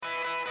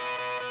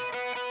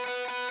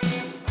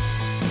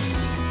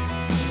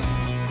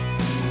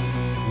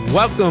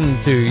Welcome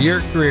to Your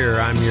Career.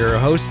 I'm your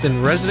host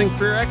and resident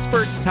career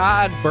expert,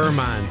 Todd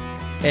Bermond,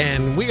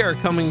 and we are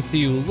coming to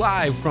you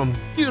live from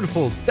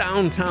beautiful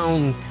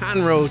downtown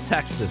Conroe,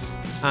 Texas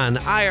on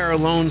IR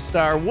Lone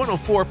Star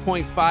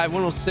 104.5,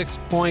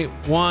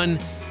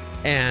 106.1,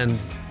 and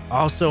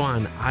also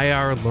on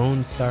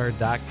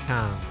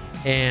irlonestar.com.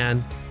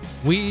 And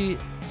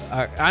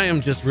I am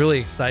just really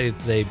excited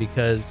today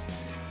because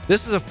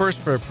this is a first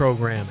for a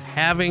program,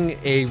 having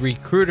a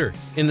recruiter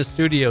in the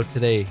studio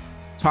today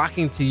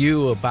talking to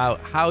you about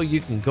how you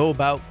can go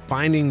about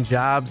finding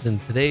jobs in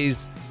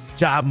today's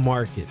job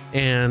market.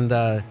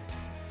 And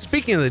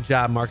speaking of the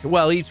job market,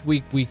 well, each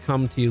week we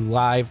come to you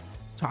live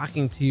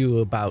talking to you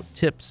about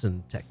tips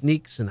and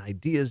techniques and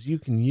ideas you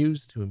can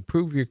use to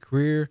improve your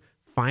career,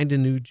 find a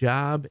new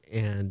job,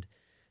 and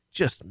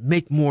just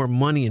make more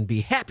money and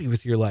be happy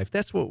with your life.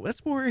 That's what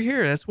we're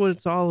here. That's what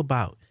it's all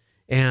about.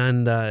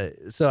 And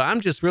so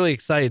I'm just really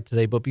excited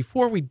today. But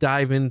before we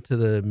dive into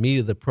the meat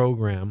of the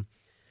program,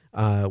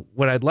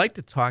 what I'd like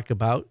to talk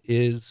about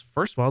is,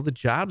 first of all, the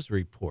jobs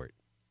report.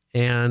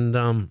 And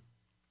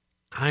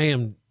I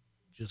am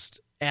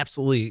just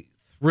absolutely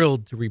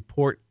thrilled to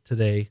report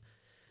today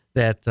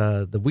that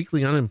the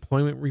weekly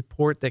unemployment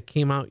report that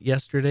came out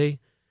yesterday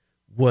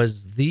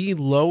was the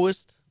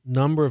lowest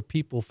number of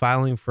people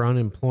filing for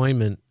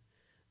unemployment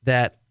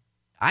that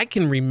I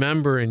can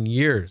remember in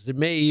years. It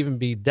may even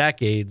be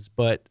decades,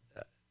 but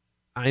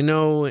I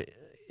know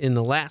in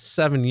the last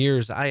 7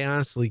 years, I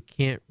honestly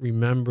can't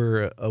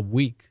remember a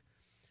week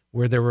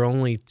where there were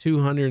only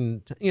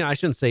 200, I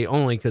shouldn't say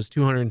only, because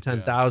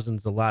 210,000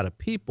 is a lot of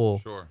people.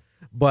 Sure.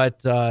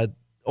 But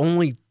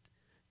only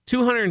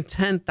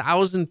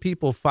 210,000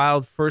 people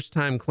filed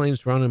first-time claims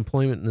for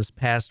unemployment in this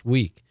past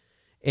week.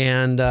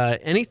 And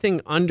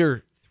anything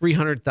under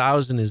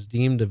 300,000 is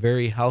deemed a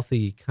very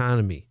healthy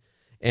economy.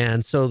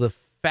 And so the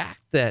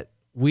fact that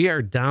we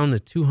are down to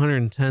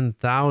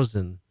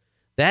 210,000,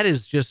 that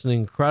is just an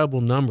incredible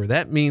number.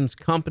 That means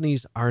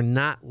companies are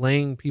not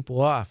laying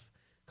people off.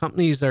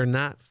 Companies are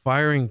not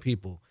firing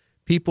people.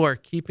 People are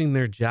keeping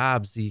their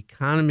jobs. The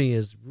economy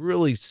is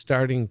really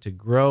starting to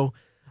grow.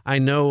 I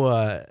know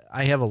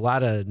I have a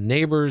lot of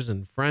neighbors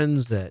and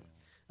friends that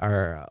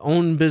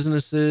own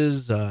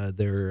businesses.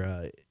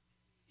 They're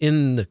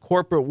in the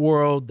corporate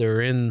world.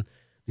 They're in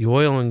the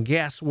oil and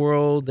gas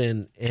world,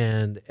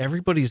 and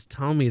everybody's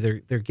telling me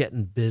they're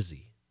getting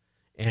busy.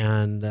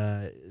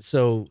 And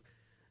so,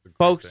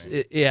 folks,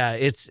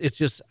 it's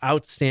just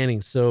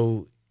outstanding.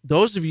 So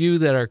those of you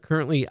that are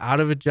currently out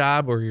of a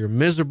job or you're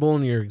miserable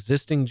in your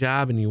existing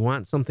job and you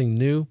want something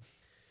new,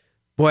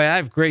 boy, I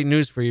have great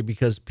news for you,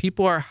 because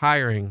people are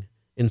hiring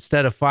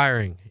instead of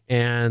firing,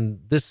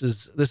 and this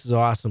is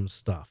awesome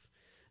stuff.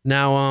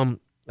 Now,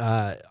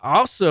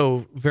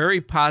 also very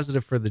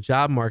positive for the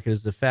job market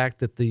is the fact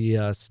that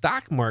the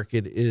stock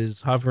market is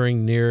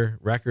hovering near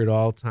record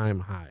all-time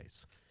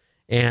highs.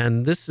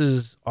 And this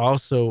is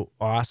also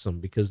awesome,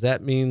 because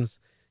that means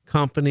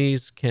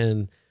companies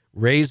can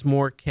raise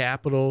more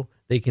capital,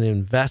 they can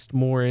invest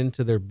more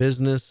into their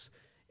business,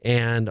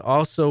 and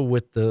also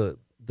with the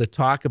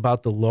talk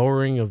about the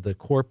lowering of the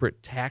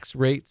corporate tax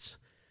rates,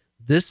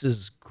 this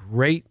is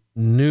great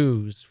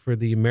news for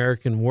the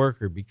American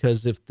worker,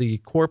 because if the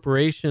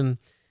corporation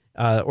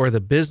or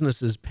the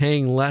business is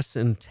paying less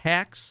in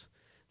tax,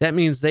 that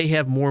means they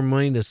have more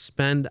money to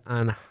spend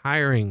on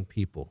hiring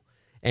people.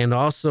 And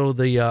also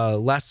the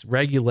less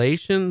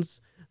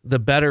regulations, the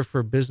better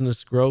for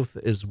business growth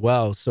as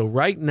well. So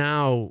right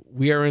now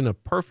we are in a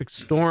perfect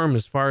storm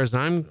as far as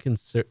I'm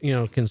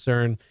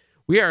concerned.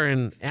 We are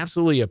in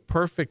absolutely a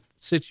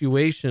perfect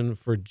situation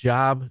for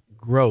job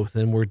growth,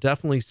 and we're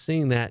definitely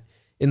seeing that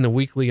in the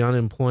weekly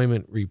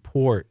unemployment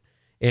report.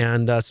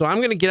 And so I'm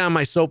going to get on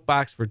my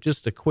soapbox for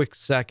just a quick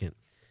second.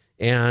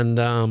 And,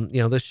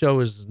 this show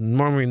is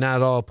normally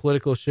not all a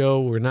political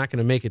show. We're not going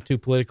to make it too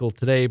political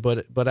today,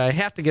 but I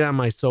have to get on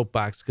my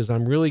soapbox because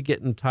I'm really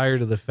getting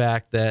tired of the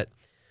fact that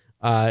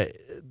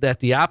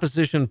the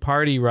opposition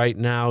party right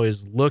now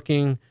is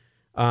looking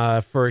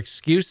for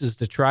excuses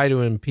to try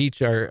to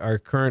impeach our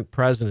current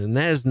president. And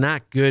that is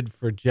not good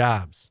for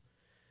jobs.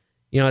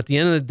 At the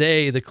end of the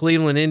day, the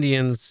Cleveland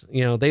Indians,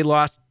 they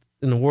lost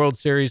in the World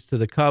Series to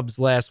the Cubs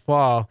last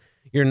fall.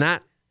 You're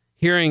not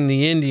hearing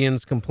the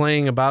Indians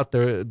complaining about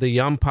the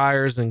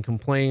umpires and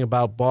complaining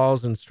about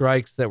balls and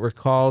strikes that were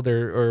called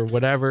or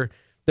whatever.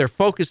 They're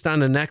focused on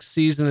the next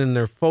season, and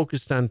they're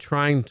focused on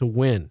trying to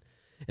win.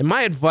 And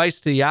my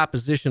advice to the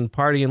opposition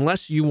party,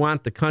 unless you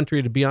want the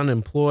country to be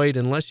unemployed,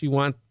 unless you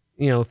want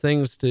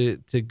things to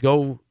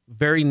go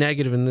very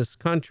negative in this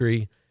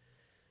country,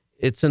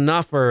 it's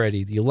enough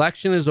already. The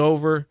election is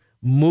over.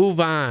 Move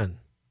on,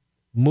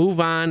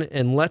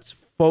 and let's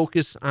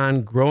focus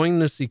on growing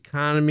this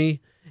economy.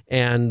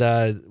 And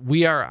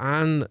we are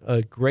on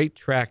a great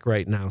track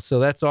right now. So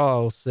that's all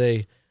I'll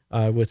say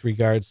with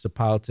regards to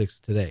politics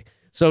today.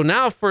 So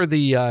now for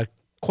the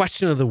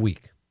question of the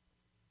week.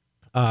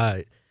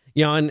 Normally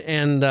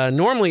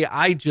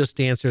I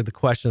just answer the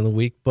question of the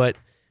week, but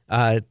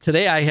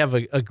today I have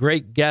a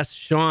great guest,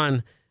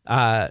 Sean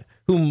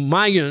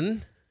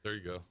Humayun, There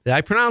you go. Did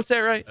I pronounce that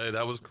right? Hey,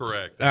 that was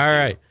correct. All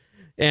right.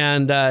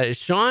 And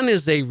Sean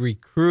is a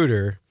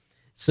recruiter.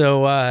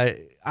 So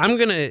I'm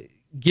going to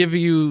give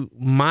you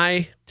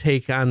my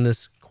take on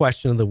this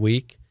question of the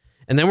week.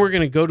 And then we're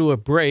going to go to a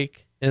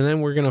break. And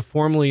then we're going to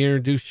formally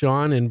introduce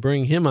Sean and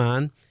bring him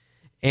on.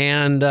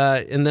 And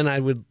then I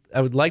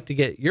would like to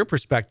get your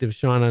perspective,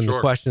 Sean, on the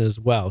question as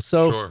well.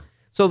 So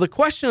the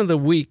question of the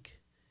week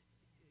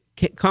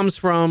comes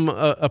from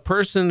a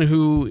person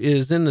who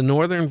is in the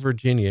Northern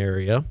Virginia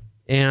area.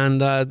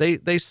 And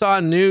they saw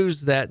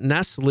news that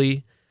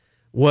Nestle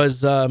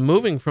was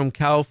moving from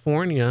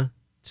California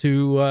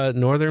to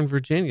Northern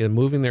Virginia,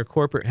 moving their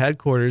corporate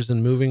headquarters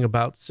and moving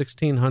about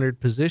 1,600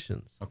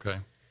 positions. Okay.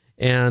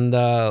 And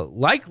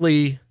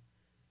likely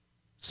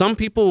some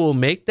people will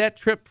make that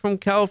trip from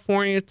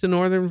California to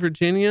Northern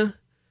Virginia,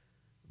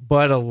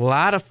 but a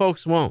lot of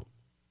folks won't.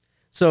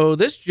 So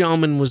this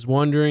gentleman was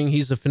wondering,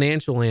 he's a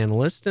financial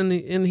analyst, and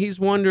he's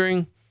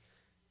wondering,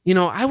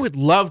 I would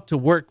love to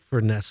work for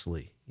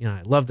Nestle.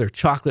 I love their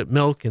chocolate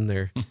milk and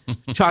their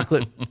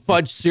chocolate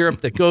fudge syrup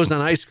that goes on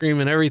ice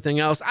cream and everything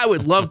else. I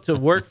would love to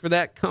work for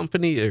that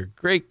company. They're a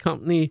great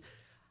company.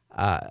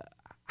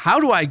 How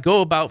do I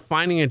go about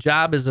finding a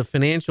job as a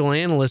financial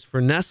analyst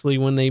for Nestle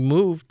when they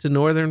move to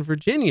Northern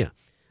Virginia?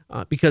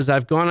 Because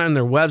I've gone on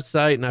their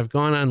website, and I've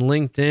gone on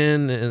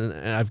LinkedIn,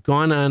 and I've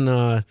gone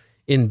on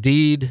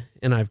Indeed,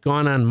 and I've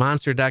gone on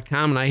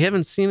Monster.com, and I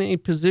haven't seen any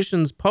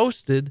positions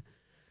posted.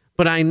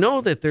 But I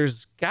know that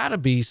there's got to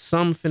be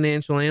some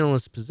financial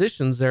analyst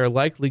positions that are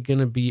likely going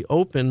to be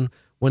open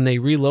when they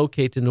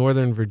relocate to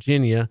Northern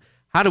Virginia.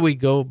 How do we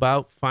go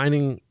about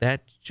finding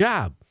that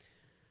job?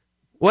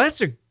 Well,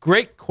 that's a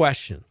great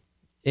question.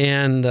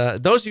 And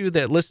those of you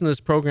that listen to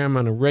this program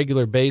on a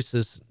regular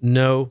basis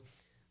know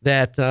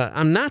that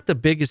I'm not the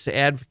biggest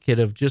advocate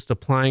of just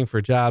applying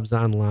for jobs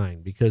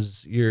online,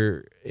 because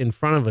you're in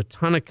front of a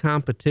ton of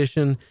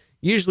competition.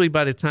 Usually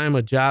by the time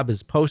a job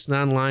is posted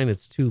online,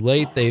 it's too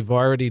late. They've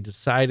already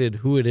decided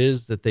who it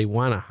is that they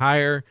want to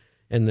hire,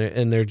 and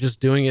they're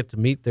just doing it to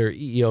meet their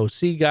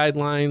EEOC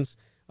guidelines,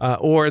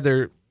 or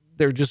they're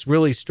just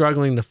really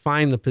struggling to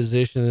find the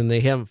position and they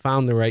haven't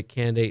found the right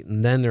candidate,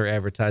 and then they're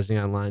advertising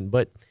online.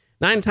 But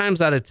 9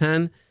 times out of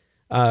 10,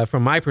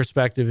 from my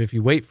perspective, if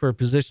you wait for a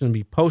position to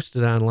be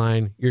posted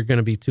online, you're going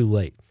to be too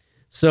late.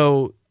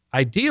 So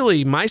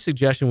ideally, my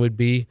suggestion would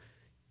be,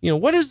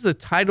 what is the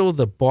title of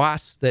the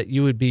boss that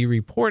you would be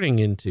reporting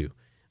into?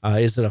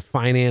 Is it a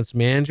finance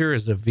manager?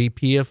 Is it a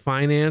VP of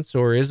finance?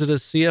 Or is it a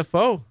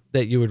CFO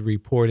that you would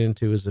report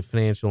into as a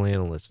financial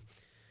analyst?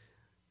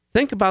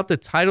 Think about the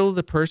title of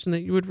the person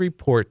that you would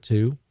report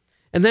to,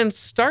 and then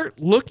start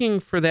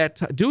looking for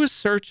that. Do a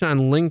search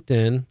on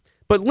LinkedIn,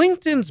 but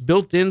LinkedIn's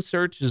built-in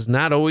search is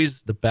not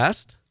always the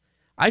best.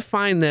 I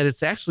find that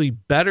it's actually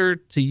better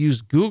to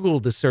use Google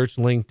to search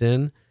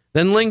LinkedIn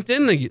than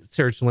LinkedIn to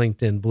search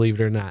LinkedIn,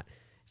 believe it or not.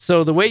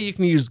 So the way you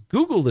can use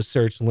Google to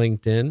search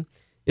LinkedIn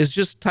is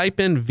just type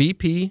in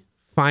VP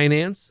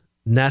Finance,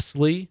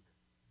 Nestle,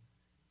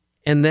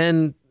 and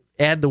then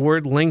add the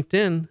word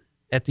LinkedIn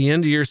at the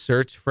end of your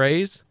search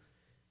phrase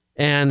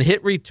and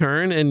hit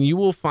return, and you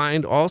will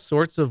find all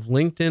sorts of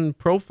LinkedIn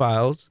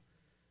profiles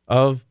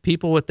of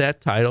people with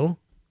that title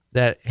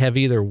that have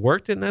either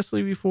worked at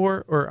Nestle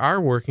before or are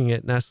working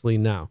at Nestle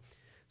now.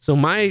 So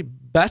my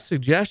best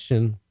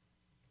suggestion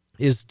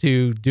is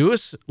to do a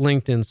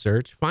LinkedIn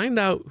search, find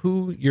out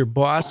who your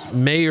boss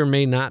may or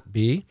may not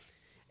be,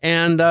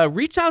 and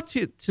reach out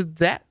to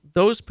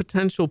those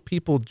potential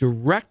people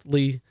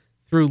directly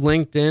through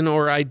LinkedIn,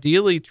 or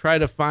ideally try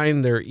to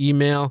find their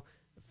email,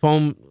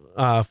 phone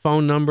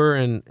number,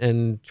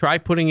 and try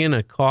putting in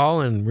a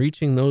call and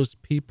reaching those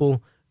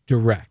people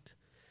direct.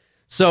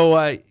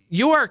 So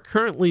you are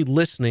currently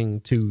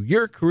listening to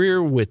Your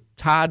Career with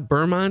Todd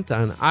Bermont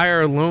on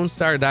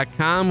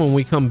IRLoneStar.com. When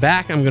we come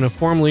back, I'm going to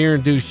formally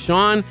introduce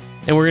Sean,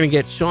 and we're going to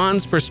get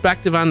Sean's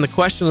perspective on the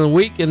question of the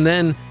week, and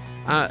then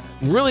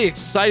really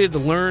excited to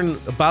learn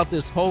about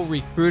this whole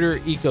recruiter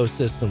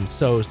ecosystem.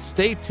 So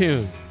stay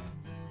tuned.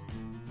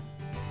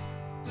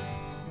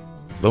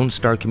 Lone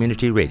Star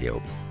Community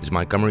Radio is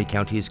Montgomery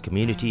County's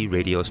community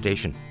radio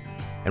station,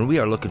 and we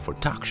are looking for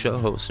talk show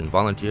hosts and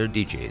volunteer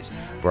DJs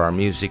for our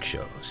music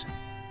shows.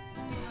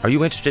 Are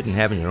you interested in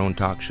having your own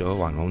talk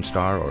show on Lone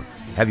Star, or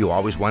have you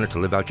always wanted to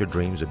live out your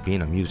dreams of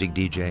being a music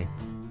DJ?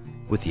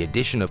 With the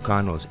addition of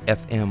Conroe's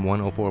FM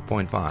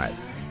 104.5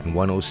 and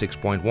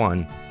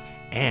 106.1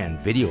 and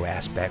video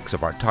aspects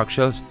of our talk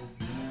shows,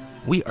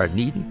 we are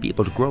needing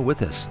people to grow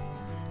with us.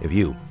 If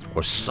you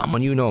or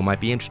someone you know might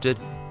be interested,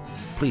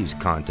 please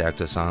contact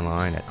us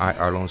online at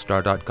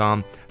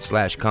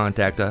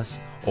irlonestar.com/contact us,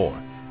 or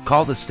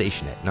call the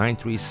station at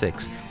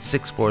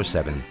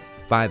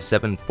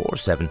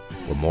 936-647-5747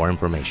 for more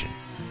information.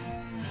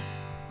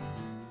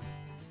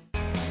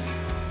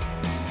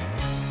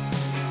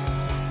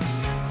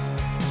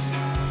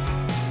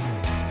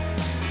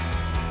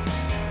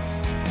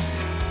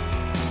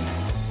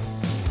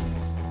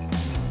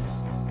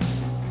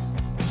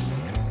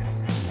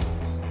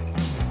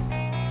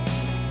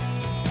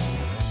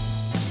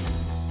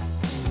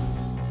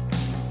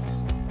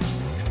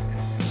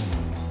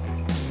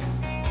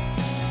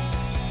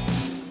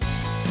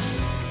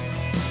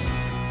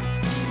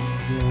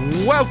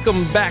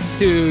 Welcome back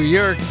to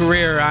Your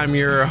Career. I'm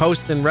your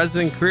host and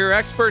resident career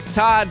expert,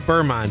 Todd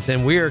Bermont,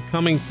 and we are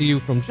coming to you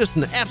from just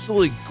an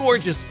absolutely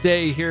gorgeous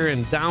day here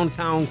in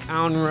downtown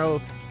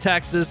Conroe,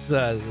 Texas.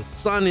 The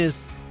sun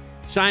is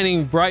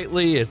shining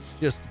brightly. It's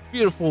just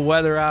beautiful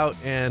weather out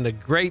and a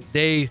great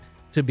day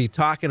to be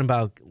talking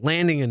about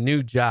landing a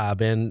new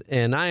job. And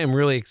I am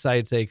really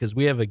excited today because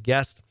we have a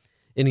guest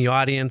in the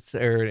audience,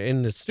 or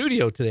in the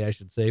studio today, I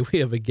should say. We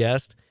have a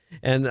guest.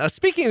 And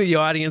speaking of the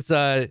audience,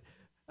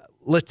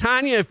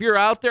 Latanya, if you're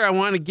out there, I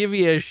want to give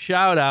you a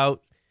shout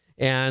out.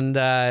 And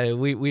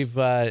we've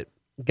got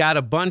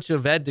a bunch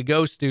of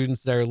Ed2Go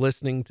students that are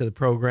listening to the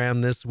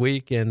program this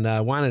week, and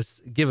I want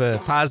to give a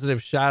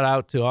positive shout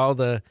out to all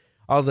the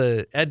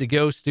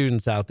Ed2Go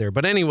students out there.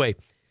 But anyway,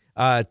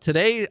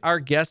 today our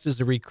guest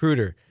is a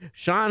recruiter,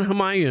 Sean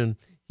Humayun.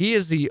 He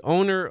is the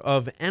owner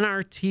of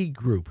NRT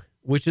Group,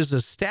 which is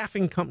a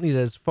staffing company that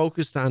is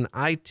focused on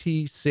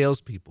IT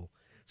salespeople.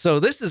 So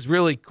this is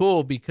really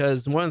cool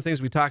because one of the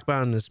things we talk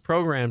about in this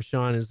program,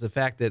 Sean, is the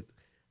fact that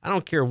I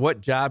don't care what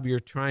job you're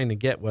trying to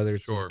get, whether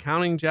it's an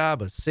accounting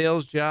job, a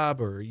sales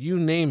job, or you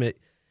name it,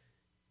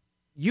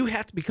 you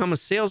have to become a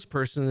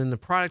salesperson, and the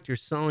product you're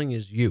selling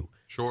is you.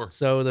 Sure.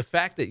 So the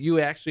fact that you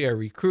actually are a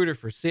recruiter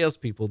for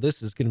salespeople,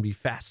 this is going to be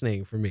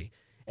fascinating for me.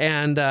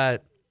 And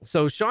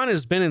so Sean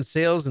has been in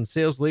sales and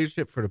sales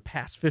leadership for the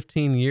past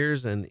 15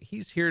 years, and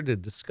he's here to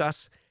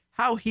discuss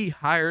how he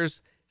hires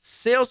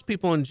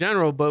salespeople in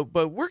general. But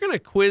we're going to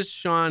quiz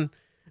Sean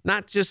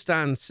not just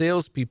on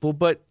salespeople,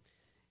 but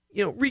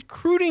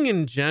recruiting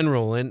in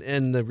general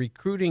and the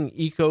recruiting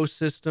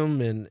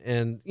ecosystem,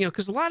 and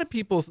because a lot of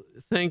people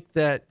think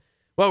that,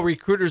 well,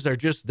 recruiters are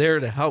just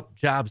there to help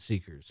job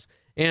seekers.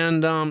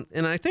 And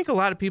I think a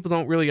lot of people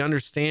don't really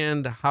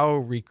understand how a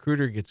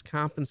recruiter gets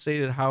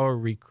compensated, how a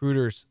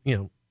recruiter,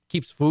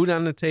 keeps food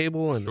on the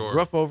table and a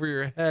roof over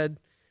your head.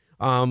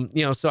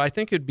 So I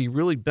think it'd be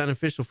really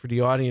beneficial for the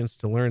audience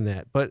to learn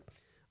that. But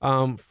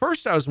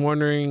first, I was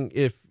wondering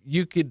if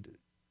you could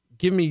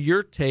give me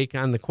your take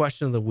on the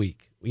question of the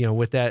week,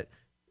 with that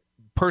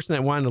person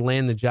that wanted to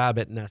land the job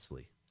at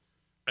Nestle.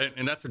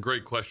 And that's a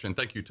great question.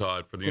 Thank you,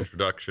 Todd, for the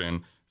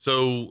introduction.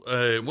 So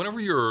whenever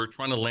you're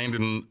trying to land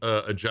in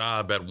a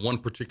job at one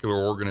particular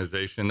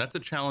organization, that's a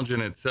challenge in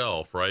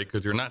itself, right?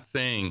 Because you're not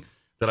saying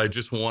that I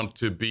just want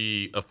to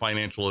be a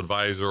financial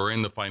advisor or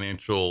in the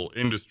financial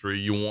industry.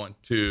 You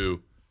want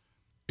to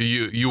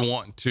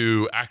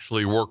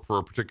actually work for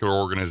a particular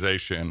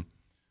organization.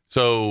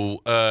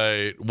 So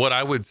what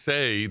I would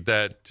say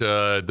that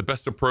the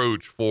best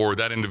approach for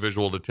that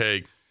individual to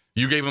take,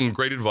 you gave them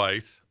great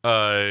advice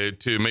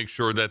to make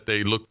sure that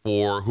they look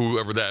for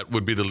whoever that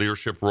would be the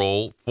leadership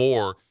role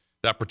for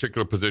that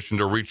particular position,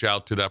 to reach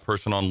out to that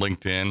person on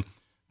LinkedIn.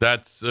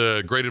 That's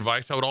great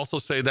advice. I would also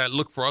say that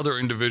look for other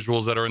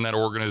individuals that are in that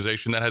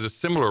organization that has a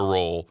similar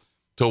role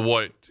to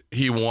what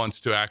he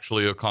wants to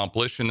actually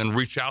accomplish, and then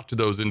reach out to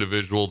those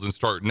individuals and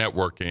start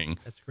networking.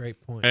 That's a great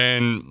point.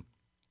 And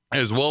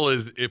as well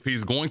as if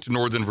he's going to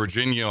Northern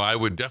Virginia, I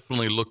would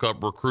definitely look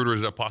up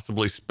recruiters that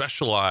possibly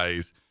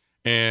specialize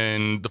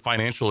in the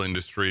financial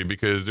industry,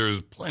 because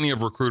there's plenty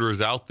of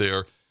recruiters out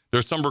there.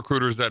 There's some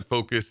recruiters that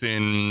focus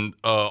in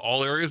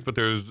all areas, but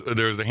there's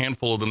a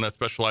handful of them that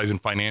specialize in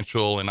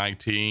financial and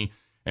IT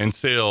and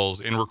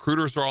sales. And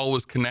recruiters are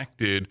always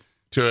connected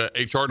to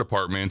HR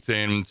departments.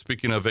 And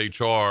speaking of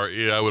HR,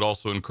 I would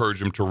also encourage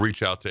them to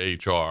reach out to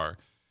HR.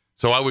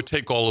 So I would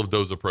take all of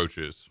those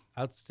approaches.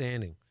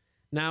 Outstanding.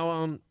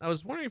 Now, I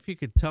was wondering if you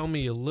could tell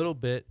me a little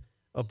bit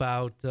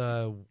about,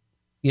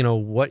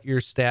 what your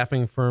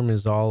staffing firm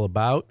is all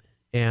about,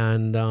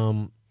 and,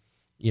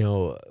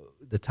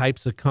 the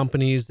types of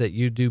companies that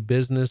you do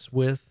business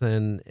with,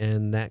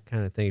 and that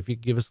kind of thing. If you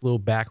could give us a little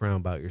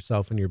background about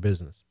yourself and your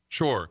business.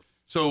 Sure.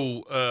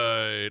 So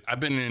I've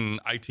been in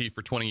IT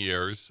for 20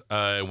 years.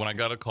 When I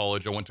got out of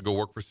college, I went to go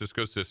work for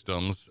Cisco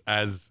Systems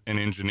as an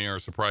engineer,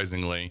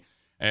 surprisingly.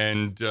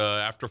 And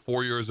after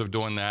 4 years of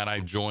doing that, I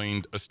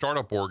joined a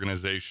startup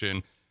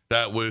organization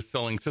that was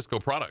selling Cisco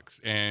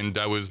products. And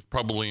I was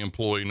probably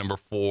employee number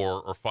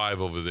 4 or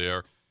 5 over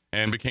there,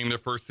 and became their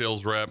first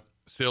sales rep,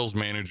 sales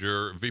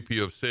manager, VP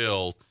of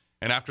sales.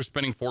 And after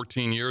spending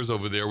 14 years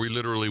over there, we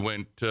literally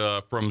went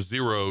from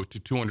 0 to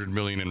 200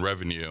 million in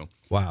revenue.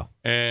 Wow.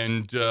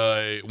 And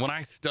when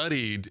I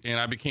studied and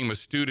I became a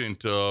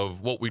student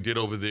of what we did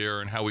over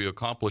there and how we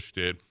accomplished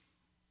it,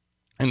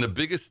 and the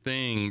biggest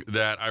thing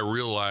that I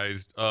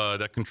realized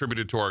that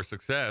contributed to our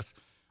success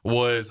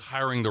was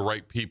hiring the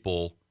right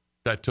people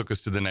that took us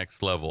to the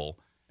next level.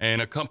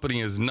 And a company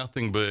is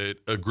nothing but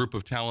a group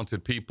of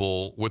talented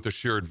people with a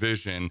shared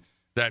vision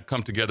that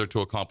come together to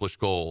accomplish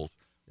goals.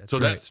 So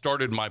that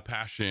started my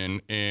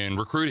passion in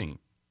recruiting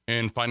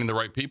and finding the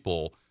right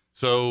people.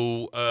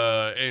 So,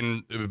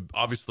 and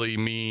obviously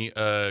me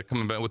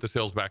coming back with a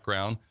sales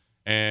background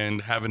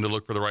and having to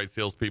look for the right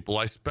salespeople.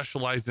 I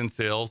specialized in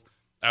sales.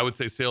 I would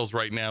say sales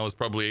right now is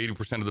probably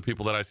 80% of the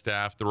people that I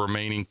staff. The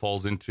remaining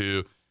falls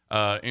into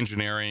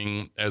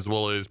engineering, as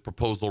well as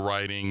proposal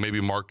writing, maybe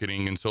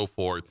marketing and so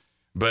forth.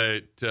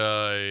 But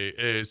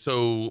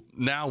so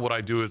now what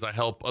I do is I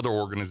help other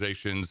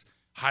organizations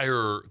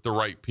hire the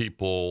right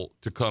people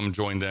to come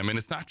join them. And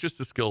it's not just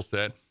the skill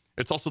set,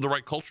 it's also the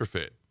right culture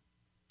fit.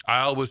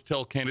 I always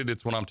tell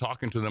candidates when I'm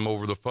talking to them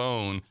over the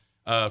phone,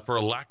 for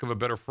a lack of a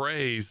better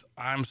phrase,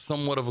 I'm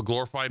somewhat of a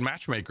glorified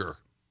matchmaker.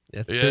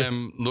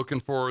 I'm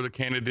looking for the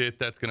candidate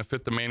that's going to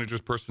fit the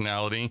manager's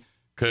personality,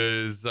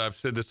 because I've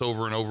said this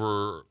over and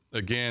over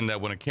again,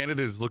 that when a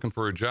candidate is looking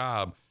for a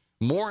job,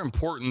 more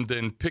important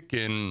than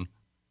picking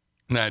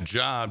that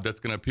job that's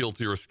going to appeal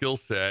to your skill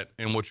set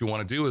and what you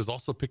want to do is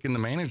also picking the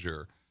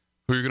manager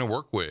who you're going to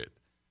work with.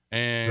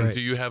 And do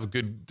you have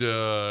good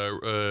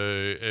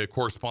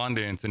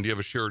correspondence, and do you have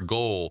a shared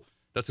goal?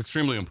 That's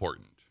extremely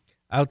important.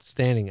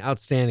 Outstanding.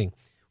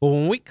 Well,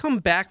 when we come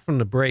back from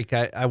the break,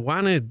 I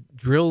want to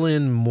drill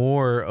in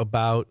more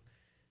about,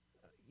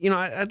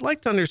 I'd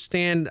like to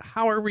understand,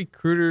 how are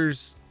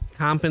recruiters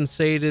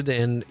compensated,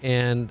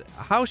 and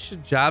how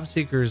should job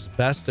seekers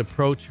best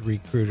approach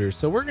recruiters?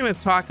 So we're going to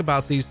talk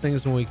about these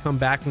things when we come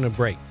back from the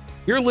break.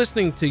 You're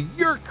listening to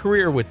Your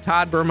Career with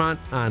Todd Bermont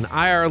on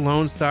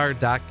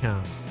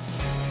irlonestar.com.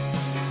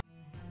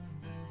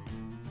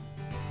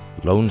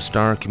 Lone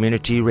Star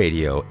Community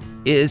Radio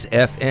is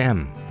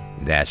FM.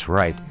 That's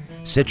right.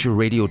 Set your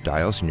radio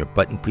dials and your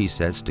button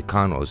presets to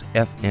Conroe's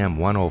FM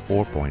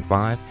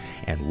 104.5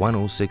 and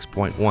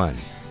 106.1,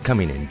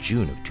 coming in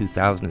June of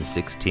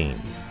 2016.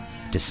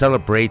 To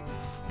celebrate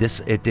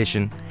this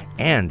edition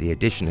and the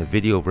addition of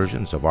video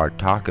versions of our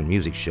talk and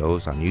music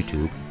shows on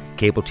YouTube,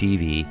 cable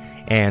TV,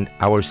 and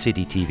Our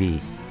City TV,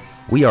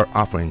 we are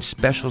offering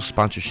special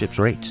sponsorships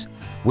rates,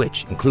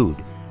 which include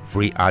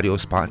free audio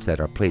spots that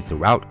are played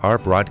throughout our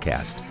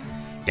broadcast.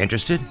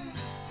 Interested?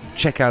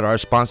 Check out our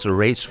sponsor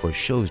rates for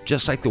shows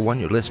just like the one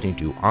you're listening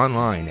to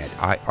online at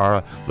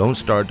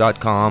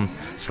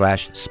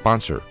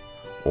irlonestar.com/sponsor,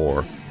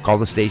 or call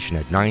the station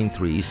at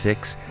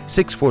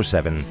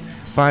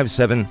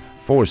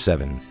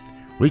 936-647-5747.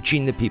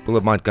 Reaching the people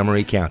of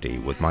Montgomery County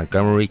with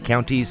Montgomery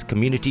County's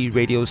community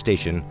radio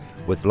station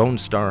with Lone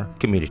Star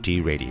Community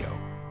Radio.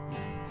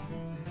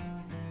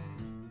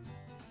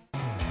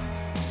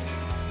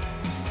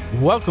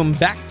 Welcome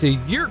back to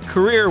Your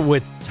Career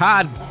with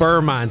Todd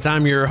Bermont.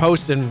 I'm your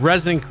host and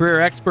resident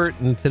career expert,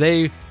 and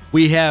today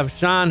we have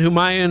Sean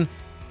Humayun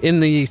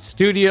in the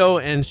studio,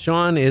 and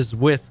Sean is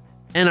with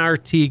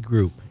NRT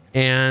Group.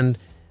 And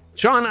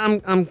Sean,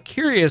 I'm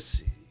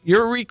curious,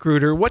 you're a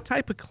recruiter. What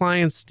type of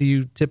clients do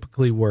you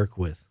typically work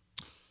with?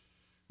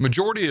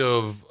 Majority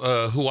of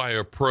who I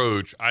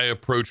approach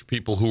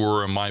people who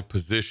are in my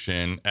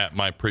position at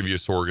my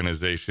previous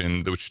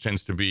organization, which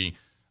tends to be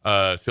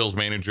sales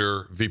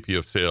manager, VP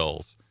of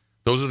sales.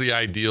 Those are the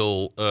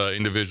ideal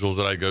individuals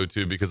that I go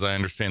to, because I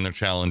understand their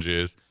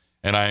challenges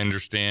and I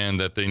understand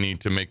that they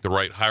need to make the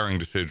right hiring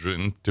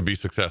decision to be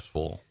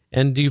successful.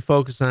 And do you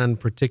focus on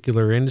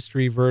particular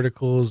industry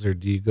verticals, or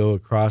do you go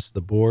across the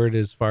board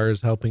as far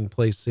as helping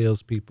place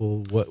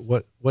salespeople?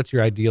 What's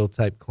your ideal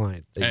type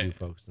client that you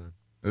focus on?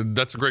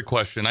 That's a great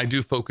question. I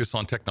do focus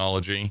on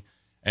technology.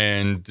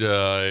 And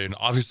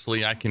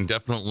obviously, I can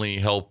definitely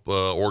help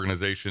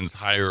organizations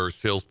hire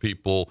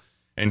salespeople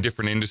in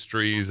different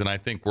industries. And I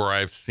think where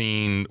I've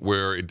seen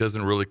where it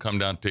doesn't really come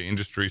down to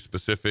industry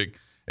specific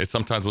is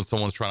sometimes when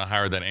someone's trying to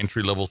hire that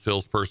entry-level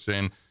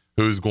salesperson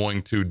who's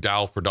going to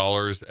dial for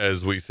dollars,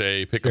 as we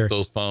say, pick up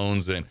those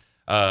phones and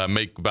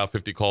make about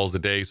 50 calls a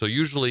day. So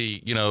usually,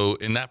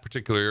 in that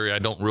particular area, I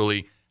don't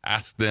really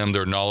ask them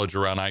their knowledge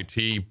around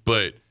IT,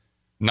 but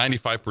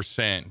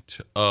 95%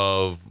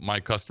 of my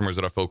customers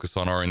that I focus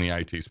on are in the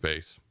IT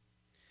space.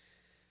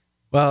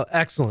 Well,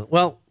 excellent.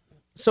 Well,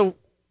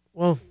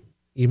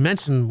 you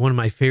mentioned one of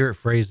my favorite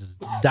phrases,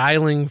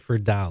 dialing for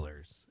dollars.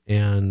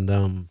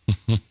 And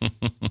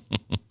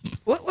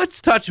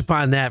let's touch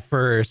upon that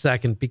for a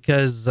second,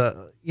 because,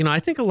 I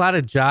think a lot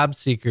of job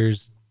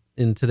seekers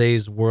in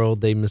today's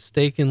world, they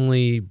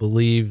mistakenly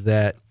believe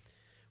that,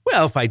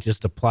 well, if I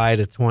just apply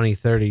to 20,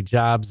 30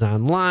 jobs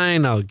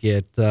online, I'll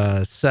get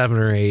 7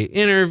 or 8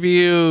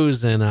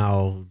 interviews and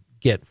I'll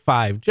get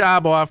 5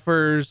 job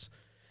offers.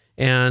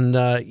 And,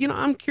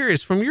 I'm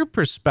curious, from your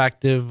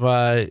perspective,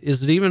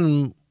 is it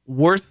even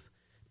worth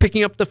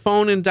picking up the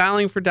phone and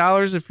dialing for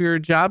dollars if you're a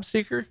job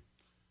seeker?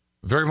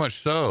 Very much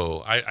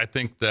so. I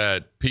think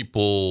that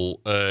people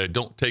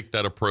don't take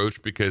that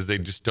approach because they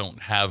just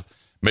don't have,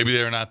 maybe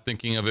they're not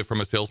thinking of it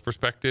from a sales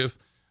perspective.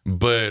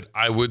 But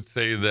I would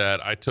say that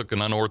I took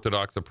an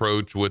unorthodox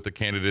approach with a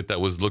candidate that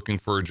was looking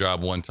for a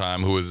job one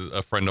time, who was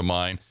a friend of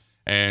mine.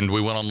 And we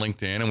went on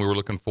LinkedIn and we were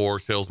looking for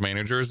sales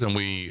managers, and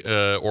we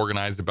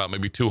organized about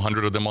maybe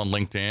 200 of them on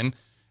LinkedIn.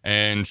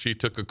 And she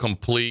took a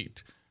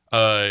complete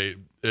dial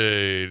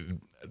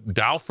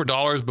for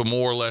dollars, but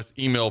more or less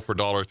email for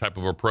dollars type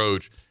of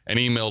approach, and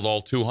emailed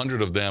all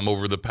 200 of them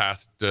over the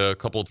past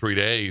 3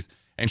 days.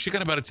 And she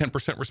got about a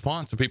 10%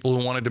 response to people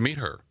who wanted to meet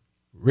her.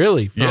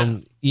 Really?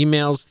 From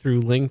emails through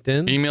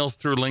LinkedIn? Emails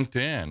through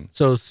LinkedIn.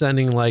 So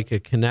sending like a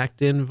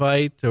connect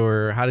invite,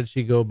 or how did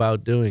she go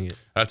about doing it?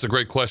 That's a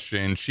great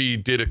question. She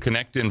did a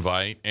connect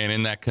invite, and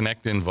in that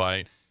connect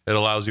invite, It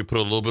allows you to put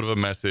a little bit of a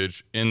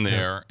message in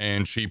there,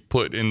 and she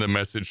put in the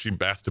message, she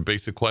asked a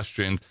basic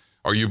question.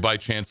 Are you by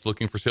chance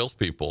looking for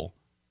salespeople?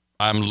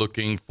 I'm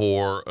looking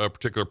for a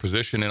particular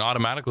position, and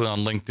automatically on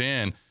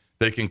LinkedIn,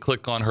 they can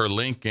click on her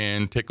link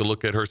and take a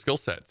look at her skill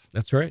sets.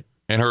 That's right.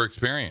 And her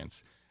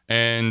experience.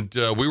 And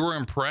we were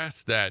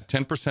impressed that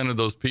 10% of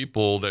those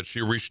people that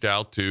she reached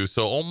out to,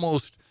 so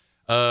almost,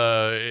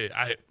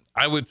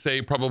 I would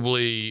say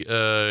probably 5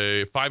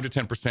 to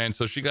 10%.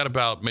 So she got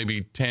about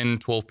maybe 10,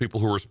 12 people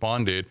who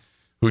responded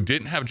who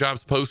didn't have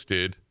jobs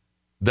posted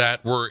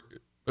that were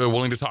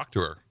willing to talk to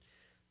her.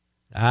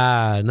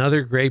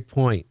 Another great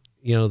point.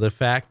 The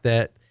fact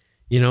that,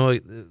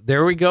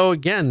 there we go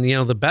again.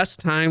 The best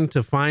time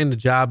to find a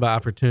job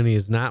opportunity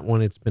is not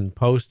when it's been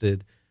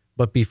posted,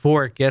 but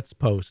before it gets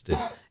posted.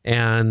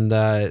 And,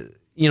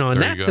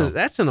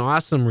 that's an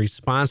awesome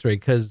response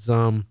rate because,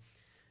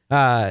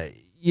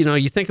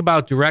 you think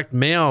about direct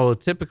mail,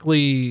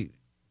 typically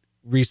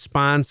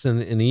response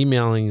and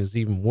emailing is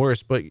even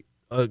worse, but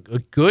a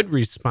good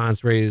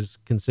response rate is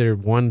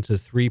considered 1 to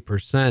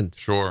 3%.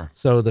 Sure.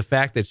 So the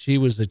fact that she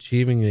was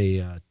achieving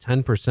a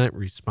 10%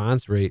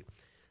 response rate,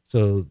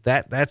 so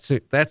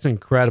that's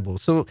incredible.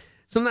 So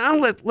now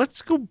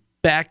let's go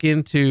back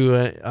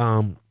into,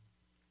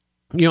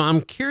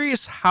 I'm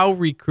curious how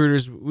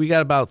recruiters. We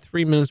got about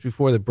 3 minutes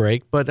before the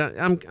break, but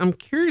I'm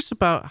curious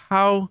about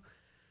how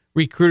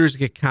recruiters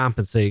get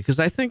compensated, because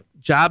I think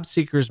job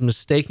seekers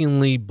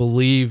mistakenly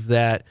believe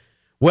that,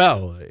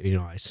 well,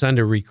 I send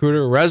a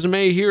recruiter a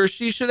resume, he or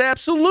she should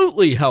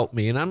absolutely help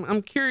me. And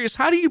I'm curious,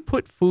 how do you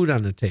put food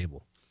on the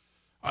table?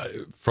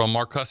 From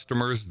our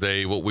customers,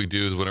 what we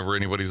do is whenever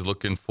anybody's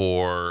looking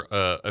for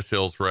a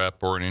sales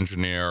rep or an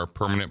engineer,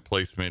 permanent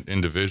placement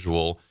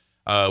individual,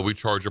 we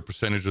charge a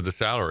percentage of the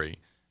salary.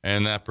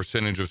 And that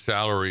percentage of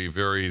salary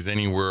varies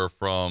anywhere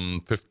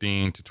from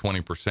 15 to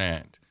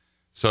 20%.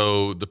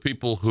 So the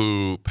people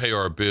who pay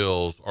our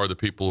bills are the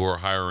people who are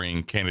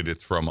hiring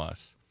candidates from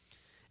us.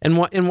 And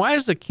why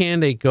does a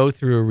candidate go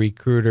through a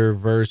recruiter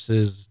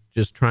versus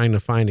just trying to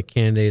find a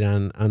candidate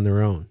on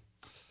their own?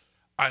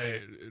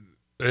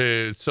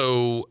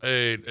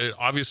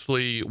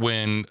 Obviously,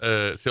 when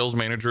sales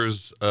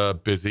managers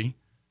busy,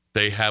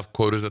 they have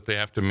quotas that they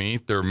have to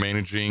meet. They're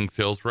managing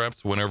sales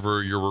reps.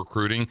 Whenever you're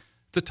recruiting,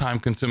 it's a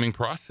time-consuming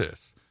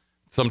process.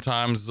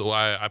 Sometimes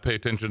I pay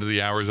attention to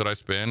the hours that I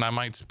spend. I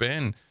might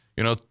spend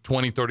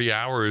 20, 30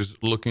 hours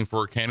looking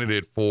for a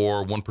candidate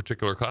for one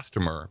particular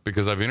customer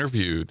because I've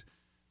interviewed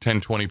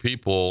 10, 20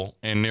 people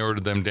and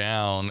narrowed them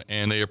down,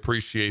 and they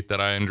appreciate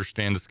that I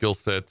understand the skill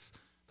sets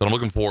that I'm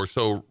looking for.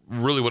 So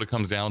really what it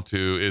comes down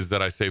to is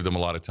that I save them a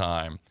lot of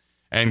time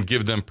and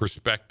give them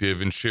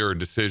perspective and share a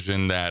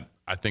decision that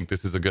I think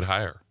this is a good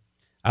hire.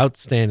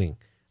 Outstanding.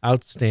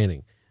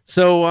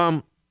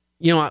 So,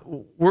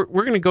 we're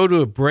going to go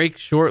to a break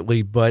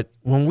shortly, but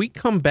when we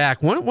come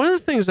back, one of the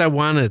things I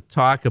want to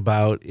talk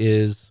about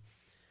is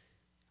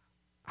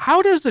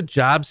how does a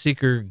job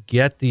seeker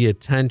get the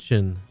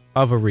attention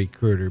of a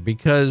recruiter?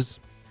 Because,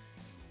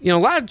 a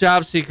lot of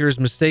job seekers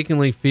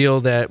mistakenly feel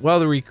that, well,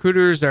 the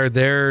recruiters are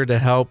there to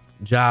help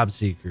job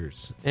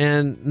seekers.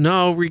 And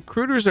no,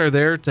 recruiters are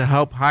there to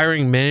help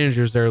hiring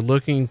managers that are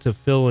looking to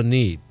fill a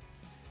need.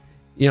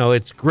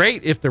 It's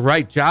great if the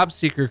right job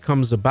seeker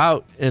comes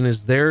about and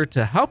is there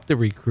to help the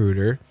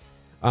recruiter.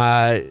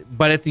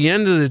 But at the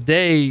end of the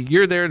day,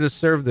 you're there to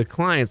serve the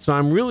client. So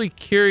I'm really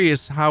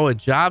curious how a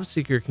job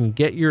seeker can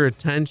get your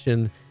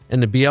attention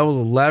and to be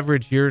able to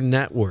leverage your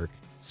network.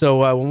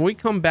 So when we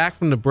come back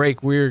from the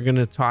break, we're going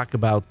to talk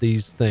about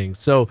these things.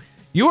 So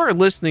you are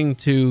listening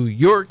to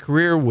Your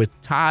Career with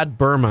Todd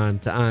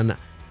Bermont on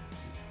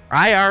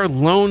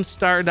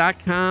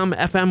IRLoneStar.com,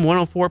 FM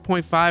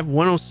 104.5,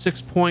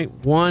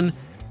 106.1,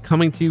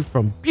 coming to you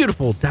from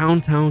beautiful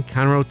downtown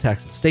Conroe,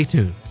 Texas. Stay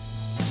tuned.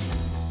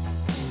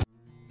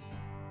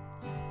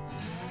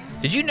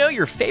 Did you know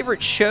your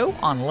favorite show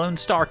on Lone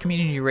Star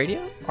Community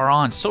Radio are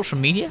on social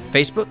media?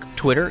 Facebook,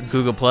 Twitter,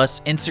 Google+,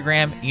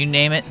 Instagram, you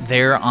name it,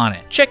 they're on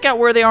it. Check out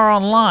where they are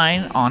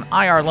online on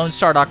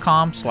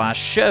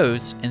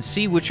irlonestar.com/shows and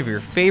see which of your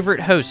favorite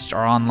hosts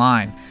are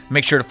online.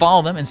 Make sure to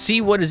follow them and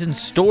see what is in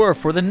store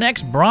for the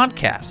next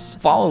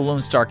broadcast. Follow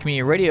Lone Star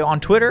Community Radio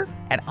on Twitter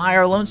at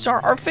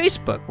IRLoneStar or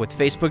Facebook with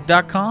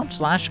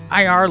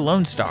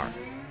facebook.com/IRLoneStar.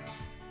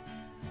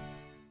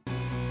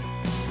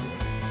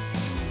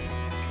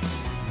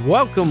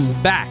 Welcome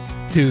back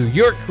to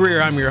Your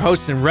Career. I'm your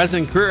host and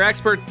resident career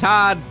expert,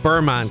 Todd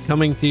Bermont,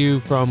 coming to you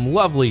from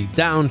lovely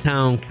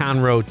downtown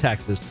Conroe,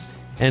 Texas.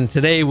 And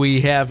today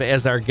we have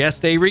as our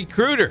guest a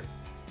recruiter.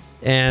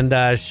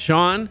 And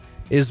Sean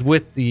is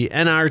with the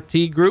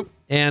NRT Group.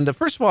 And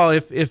first of all,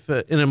 if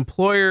an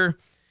employer,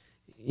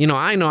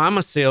 I know I'm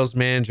a sales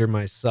manager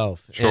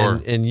myself.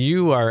 Sure. And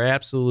you are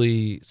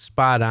absolutely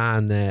spot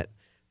on that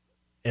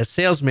as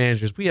sales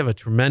managers, we have a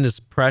tremendous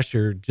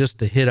pressure just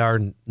to hit our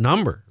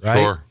number,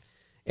 right? Sure.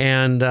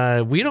 And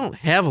we don't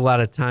have a lot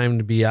of time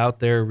to be out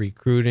there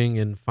recruiting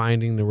and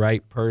finding the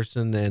right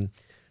person. And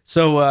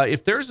So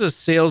if there's a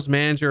sales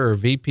manager or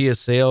VP of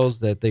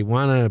sales that they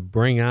want to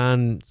bring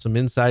on some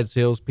inside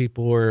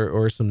salespeople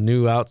or some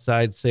new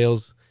outside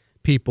sales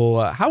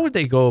people, how would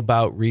they go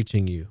about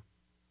reaching you?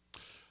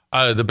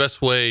 The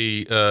best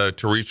way to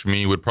reach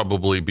me would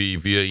probably be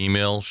via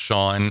email,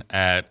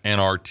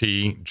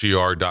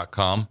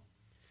 Shawn@nrtgr.com.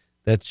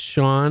 That's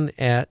Shawn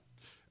at?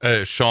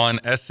 Shawn,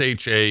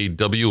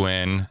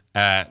 SHAWN,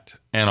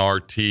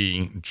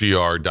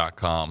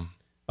 @nrtgr.com.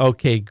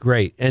 Okay,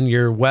 great. And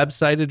your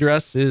website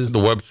address is? The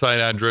website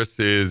address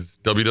is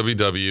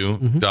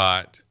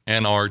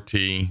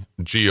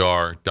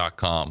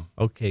www.nrtgr.com.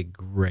 Okay,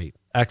 great.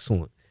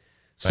 Excellent.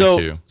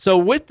 Thank you. So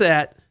with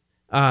that,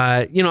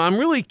 I'm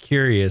really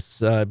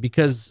curious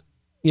because,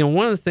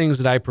 one of the things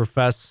that I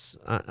profess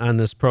on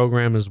this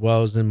program as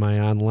well as in my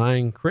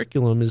online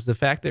curriculum is the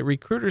fact that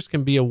recruiters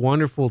can be a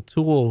wonderful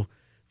tool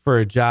for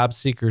a job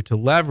seeker to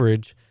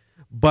leverage,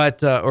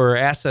 or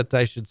asset,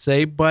 I should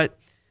say, but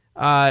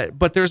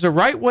there's a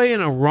right way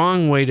and a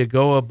wrong way to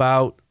go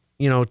about,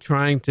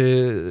 trying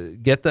to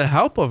get the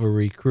help of a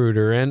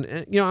recruiter.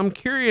 And I'm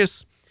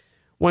curious,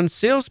 when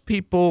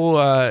salespeople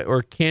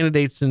or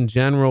candidates in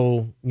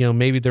general,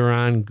 maybe they're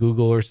on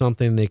Google or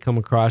something, and they come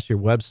across your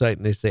website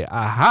and they say,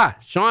 aha,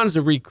 Shawn's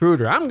a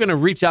recruiter. I'm going to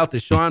reach out to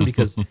Shawn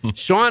because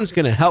Shawn's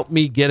going to help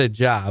me get a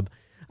job.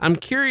 I'm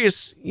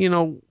curious,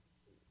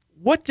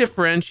 what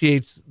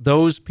differentiates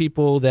those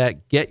people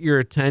that get your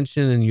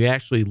attention and you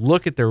actually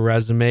look at their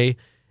resume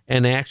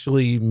and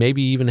actually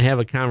maybe even have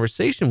a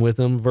conversation with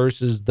them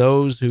versus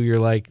those who you're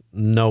like,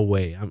 no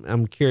way.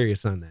 I'm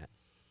curious on that.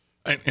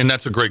 And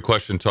that's a great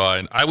question,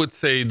 Todd. I would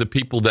say the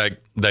people that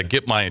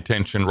get my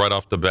attention right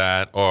off the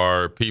bat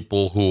are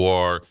people who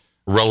are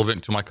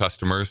relevant to my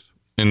customers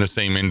in the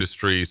same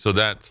industry. So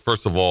that's,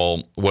 first of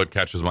all, what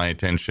catches my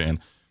attention.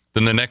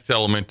 Then the next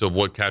element of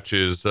what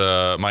catches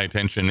my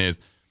attention is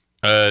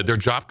their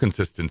job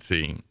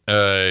consistency.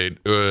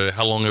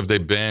 How long have they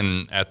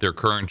been at their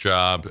current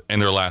job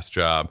and their last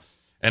job?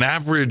 An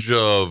average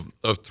of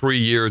 3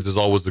 years is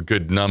always a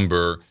good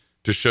number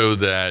to show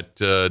that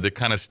they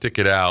kind of stick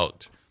it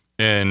out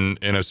in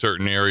a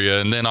certain area.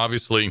 And then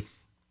obviously,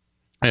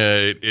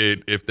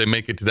 if they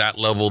make it to that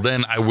level,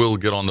 then I will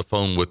get on the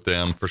phone with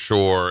them for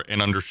sure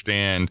and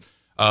understand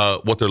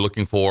what they're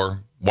looking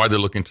for, why they're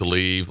looking to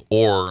leave,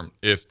 or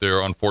if they're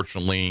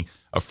unfortunately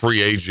a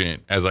free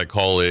agent, as I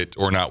call it,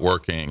 or not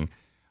working.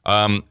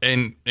 And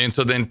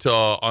so then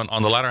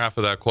on the latter half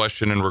of that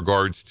question in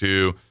regards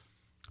to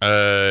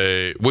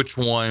which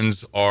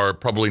ones are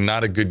probably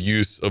not a good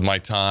use of my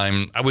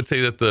time, I would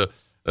say that the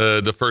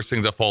first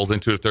thing that falls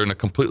into, if they're in a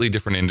completely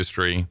different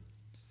industry,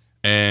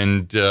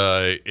 and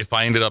if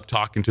I ended up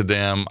talking to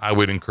them, I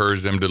would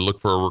encourage them to look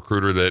for a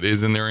recruiter that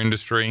is in their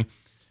industry,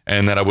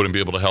 and that I wouldn't be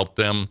able to help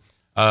them.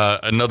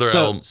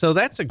 So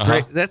that's a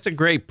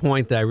great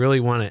point that I really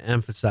want to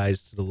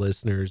emphasize to the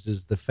listeners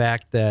is the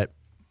fact that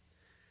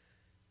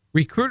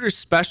recruiters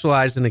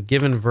specialize in a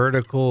given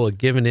vertical, a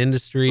given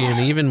industry, and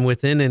even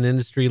within an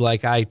industry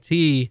like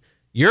IT,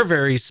 you're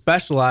very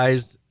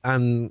specialized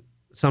on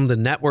some of the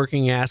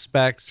networking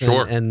aspects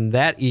Sure. and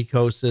that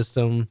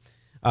ecosystem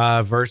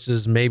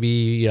versus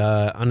maybe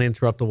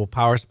uninterruptible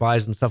power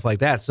supplies and stuff like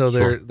that. So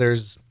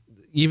there's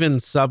even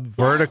sub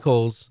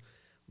verticals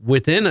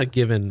within a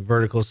given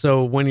vertical.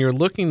 So when you're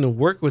looking to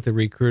work with a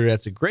recruiter,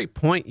 that's a great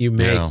point you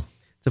make,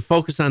 to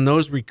focus on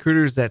those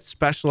recruiters that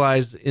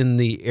specialize in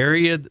the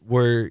area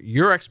where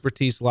your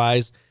expertise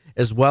lies,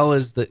 as well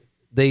as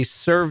they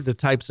serve the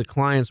types of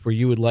clients where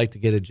you would like to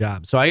get a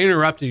job. So I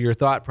interrupted your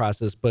thought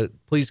process, but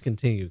please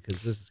continue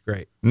because this is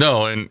great.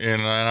 No, and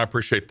I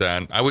appreciate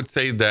that. I would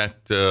say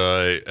that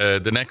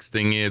the next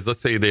thing is, let's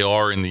say they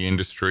are in the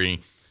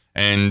industry,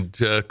 and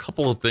a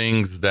couple of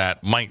things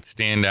that might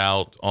stand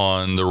out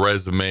on the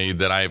resume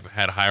that I've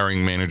had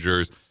hiring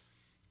managers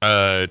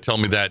tell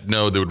me that,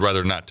 no, they would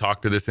rather not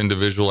talk to this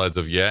individual as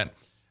of yet,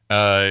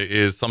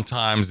 is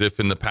sometimes if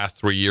in the past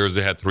 3 years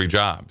they had 3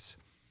 jobs,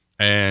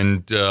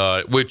 and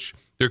which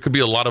there could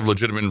be a lot of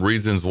legitimate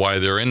reasons why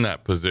they're in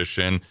that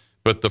position.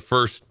 But the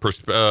first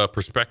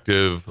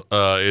perspective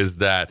is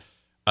that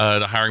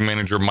the hiring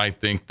manager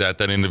might think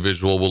that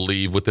individual will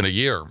leave within a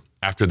year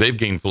after they've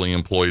gainfully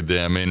employed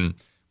them. And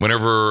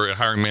whenever a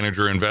hiring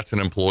manager invests in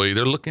an employee,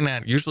 they're looking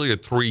at usually a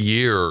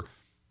 3-year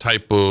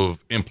type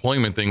of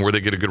employment thing where they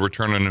get a good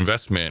return on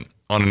investment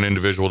on an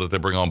individual that they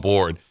bring on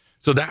board.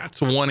 So that's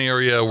one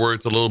area where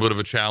it's a little bit of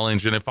a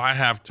challenge. And if I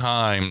have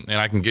time and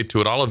I can get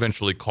to it, I'll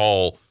eventually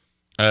call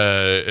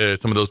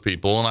some of those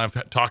people. And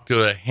I've talked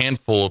to a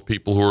handful of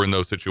people who are in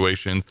those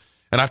situations.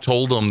 And I've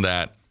told them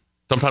that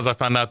sometimes I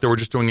found out they were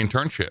just doing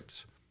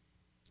internships.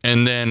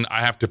 And then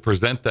I have to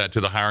present that to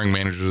the hiring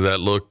managers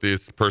that, look,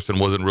 this person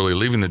wasn't really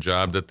leaving the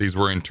job, that these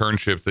were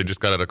internships. They just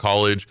got out of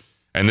college,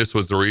 and this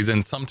was the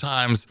reason.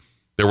 Sometimes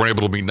they weren't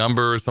able to meet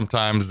numbers.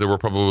 Sometimes they were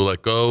probably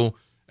let go.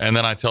 And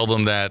then I tell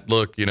them that,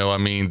 look,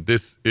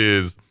 this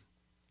is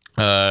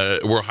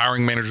where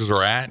hiring managers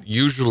are at.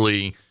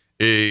 Usually,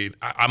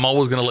 I'm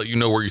always going to let you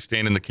know where you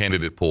stand in the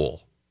candidate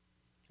pool.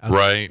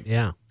 right?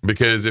 Yeah.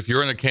 Because if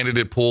you're in a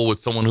candidate pool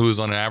with someone who's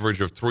on an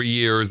average of 3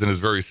 years and is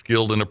very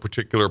skilled in a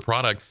particular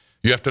product,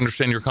 you have to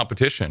understand your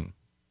competition.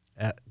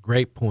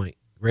 Great point.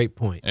 Great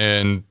point.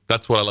 And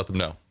that's what I let them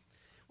know.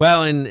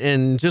 Well,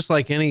 and just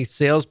like any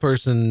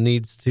salesperson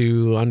needs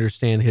to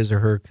understand his or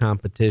her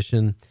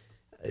competition,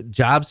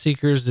 job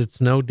seekers,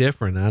 it's no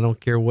different. I don't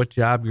care what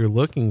job you're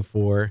looking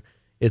for.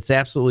 It's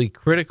absolutely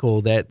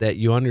critical that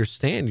you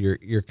understand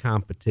your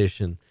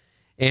competition.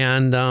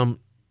 And,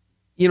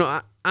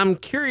 I'm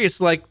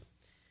curious, like,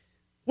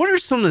 what are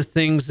some of the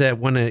things that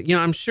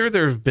I'm sure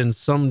there have been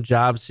some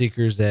job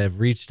seekers that have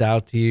reached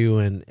out to you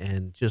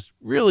and just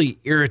really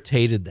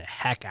irritated the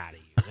heck out of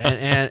you.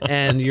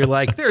 And you're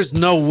like, there's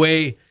no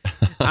way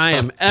I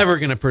am ever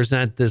going to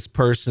present this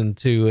person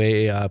to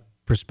a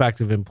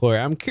prospective employer.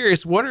 I'm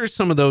curious, what are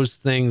some of those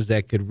things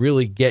that could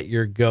really get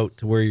your goat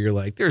to where you're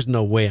like, there's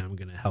no way I'm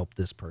going to help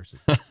this person?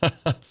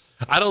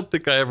 I don't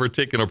think I ever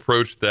take an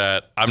approach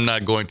that I'm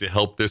not going to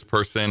help this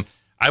person.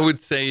 I would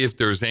say if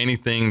there's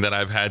anything that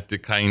I've had to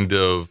kind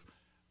of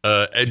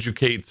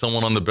educate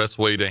someone on the best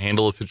way to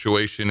handle a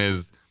situation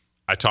is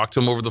I talk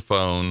to them over the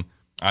phone.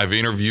 I've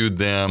interviewed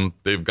them.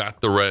 They've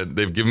got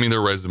they've given me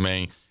their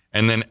resume.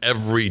 And then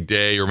every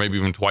day or maybe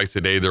even twice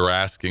a day, they're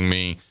asking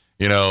me,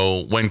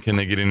 when can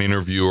they get an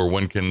interview or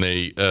when can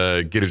they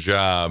get a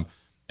job?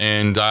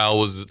 And I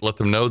always let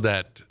them know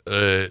that,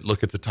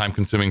 look, it's a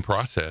time-consuming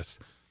process,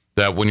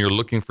 that when you're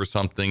looking for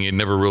something, it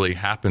never really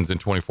happens in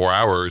 24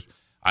 hours.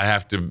 I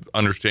have to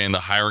understand the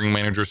hiring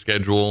manager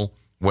schedule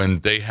when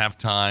they have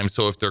time.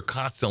 So if they're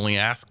constantly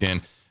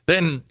asking,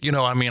 then,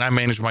 I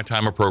manage my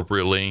time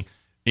appropriately.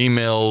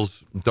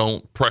 Emails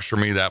don't pressure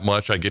me that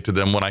much. I get to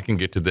them when I can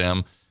get to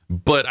them.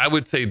 But I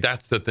would say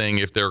that's the thing.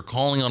 If they're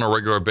calling on a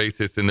regular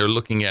basis and they're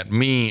looking at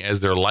me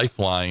as their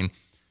lifeline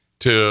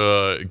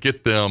to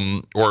get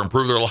them or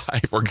improve their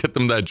life or get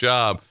them that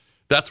job,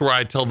 that's where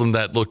I tell them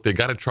that, look, they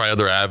got to try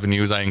other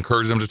avenues. I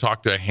encourage them to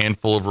talk to a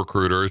handful of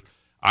recruiters.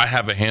 I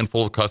have a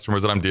handful of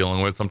customers that I'm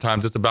dealing with.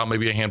 Sometimes it's about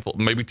maybe a handful,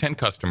 maybe 10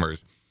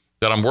 customers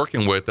that I'm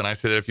working with. And I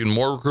said, if the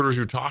more recruiters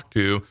you talk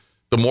to,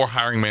 the more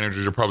hiring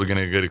managers you're probably going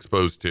to get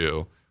exposed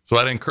to. So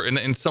that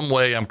in some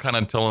way, I'm kind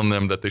of telling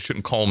them that they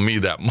shouldn't call me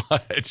that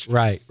much.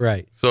 Right.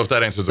 So if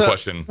that answers the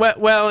question.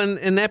 Well,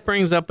 and that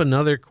brings up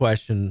another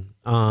question.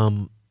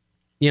 So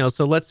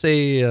let's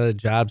say a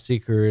job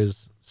seeker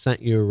has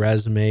sent you a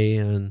resume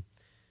and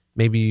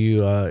maybe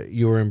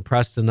you were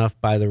impressed enough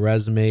by the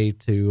resume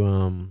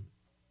to,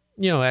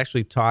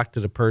 actually talk to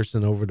the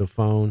person over the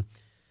phone.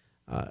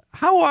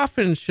 How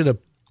often should a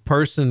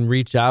person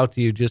reach out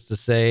to you just to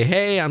say,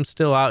 hey, I'm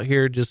still out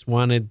here, just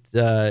wanted,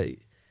 to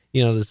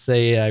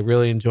say I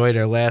really enjoyed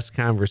our last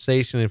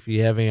conversation. If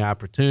you have any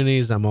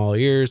opportunities, I'm all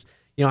ears.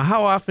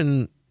 How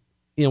often,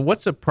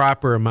 what's a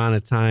proper amount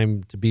of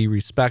time to be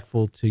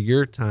respectful to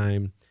your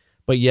time,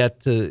 but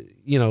yet to,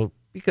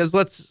 because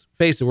let's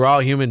face it, we're all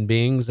human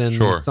beings and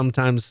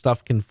sometimes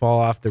stuff can fall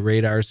off the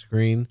radar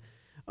screen.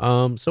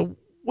 So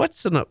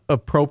what's an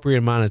appropriate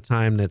amount of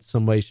time that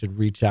somebody should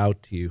reach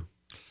out to you?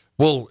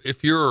 Well,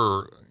 if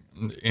you're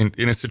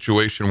in a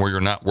situation where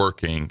you're not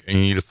working and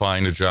you need to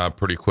find a job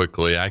pretty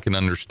quickly, I can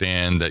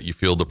understand that you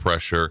feel the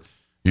pressure.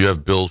 You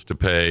have bills to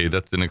pay.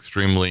 That's an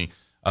extremely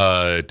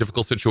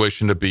difficult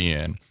situation to be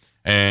in.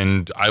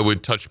 And I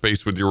would touch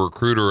base with your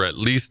recruiter at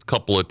least a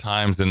couple of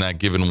times in that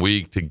given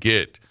week to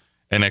get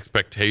an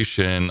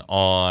expectation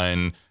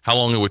on how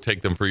long it would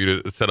take them for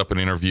you to set up an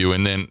interview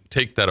and then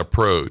take that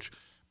approach.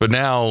 But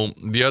now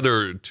the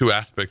other two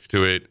aspects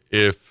to it,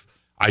 if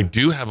I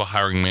do have a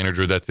hiring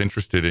manager that's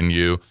interested in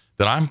you,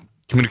 then I'm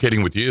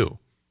communicating with you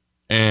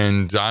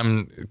and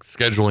I'm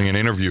scheduling an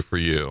interview for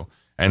you.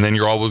 And then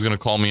you're always going to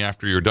call me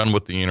after you're done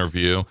with the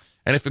interview.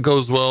 And if it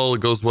goes well,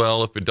 it goes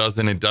well. If it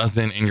doesn't, it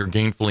doesn't. And you're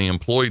gainfully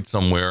employed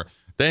somewhere,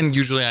 then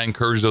usually I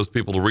encourage those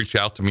people to reach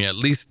out to me at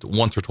least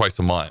once or twice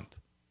a month.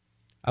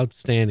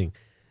 Outstanding.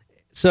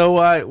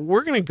 So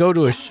we're going to go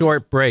to a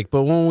short break,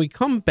 but when we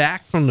come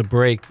back from the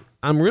break,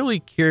 I'm really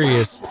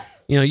curious,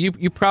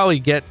 you probably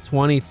get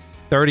 20,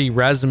 30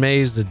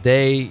 resumes a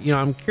day.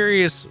 I'm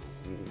curious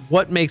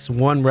what makes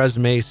one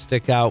resume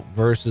stick out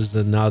versus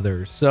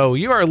another. So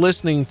you are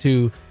listening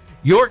to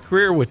Your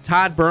Career with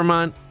Todd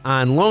Bermont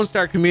on Lone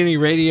Star Community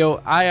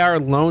Radio,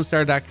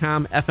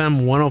 irlonestar.com,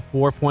 FM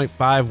 104.5,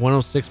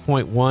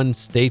 106.1.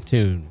 Stay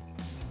tuned.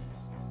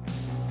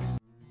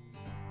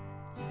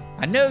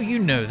 I know you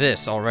know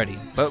this already,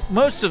 but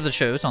most of the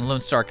shows on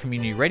Lone Star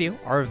Community Radio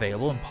are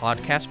available in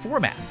podcast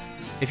format.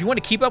 If you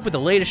want to keep up with the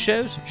latest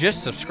shows,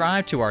 just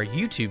subscribe to our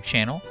YouTube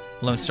channel,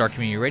 Lone Star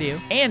Community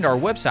Radio, and our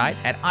website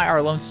at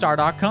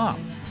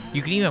irlonestar.com.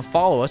 You can even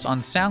follow us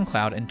on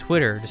SoundCloud and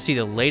Twitter to see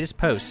the latest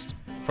posts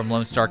from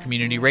Lone Star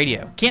Community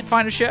Radio. Can't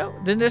find a show?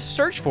 Then just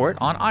search for it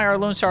on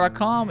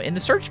irlonestar.com in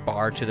the search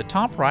bar to the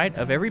top right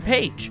of every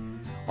page.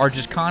 Or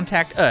just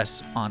contact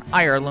us on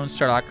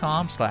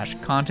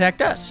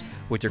irlonestar.com/contact us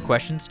with your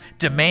questions,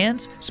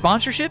 demands,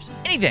 sponsorships,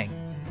 anything.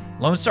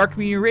 Lone Star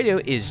Community Radio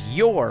is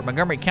your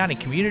Montgomery County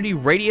community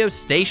radio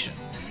station.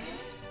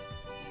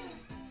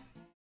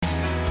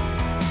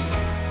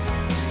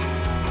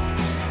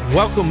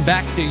 Welcome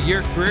back to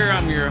Your Career.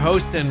 I'm your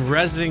host and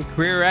resident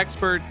career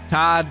expert,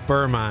 Todd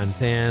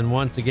Bermont. And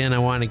once again, I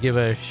want to give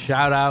a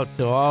shout out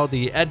to all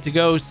the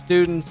Ed2Go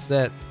students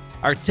that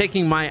are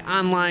taking my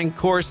online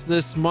course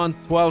this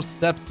month, 12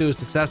 Steps to a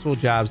Successful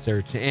Job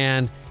Search.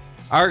 And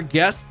our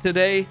guest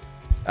today,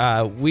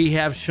 we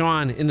have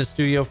Sean in the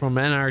studio from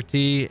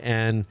NRT.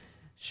 And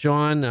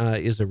Sean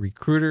is a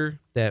recruiter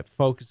that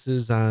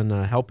focuses on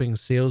helping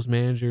sales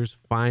managers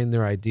find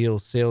their ideal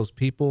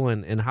salespeople.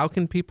 And how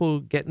can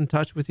people get in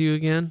touch with you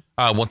again?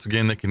 Once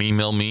again, they can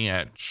email me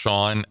at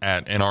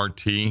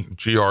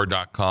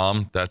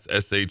sean@nrtgr.com. That's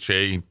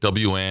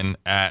SHAWN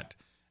at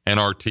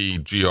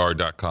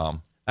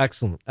nrtgr.com.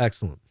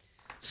 Excellent.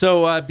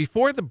 So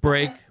before the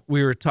break,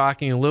 we were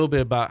talking a little bit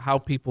about how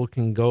people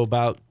can go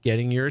about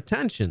getting your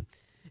attention.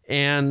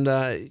 And,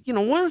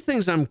 one of the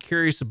things I'm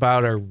curious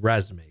about are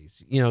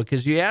resumes,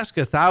 because you ask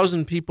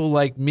 1,000 people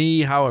like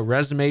me how a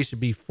resume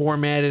should be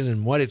formatted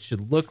and what it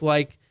should look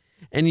like,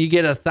 and you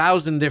get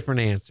 1,000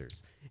 different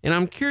answers. And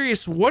I'm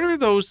curious, what are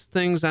those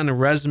things on a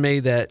resume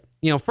that,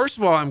 first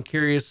of all, I'm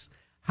curious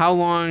how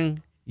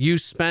long you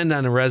spend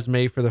on a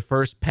resume for the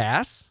first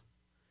pass.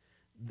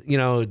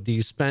 Do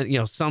you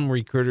spend, some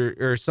recruiter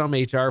or some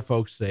HR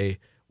folks say,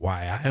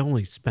 why, I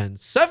only spend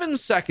 7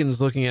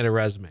 seconds looking at a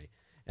resume.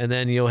 And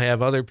then you'll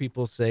have other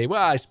people say,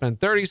 well, I spent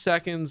 30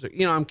 seconds.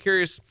 I'm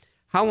curious,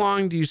 how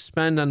long do you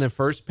spend on the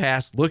first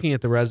pass looking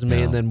at the resume?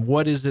 Yeah. And then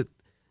what is it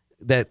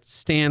that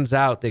stands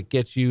out that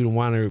gets you to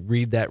want to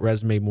read that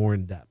resume more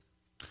in depth?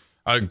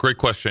 Great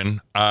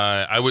question.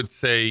 I would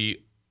say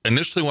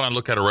initially when I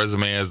look at a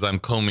resume, as I'm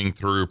combing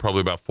through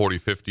probably about 40,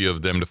 50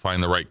 of them to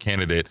find the right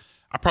candidate,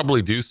 I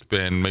probably do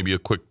spend maybe a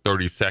quick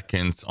 30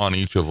 seconds on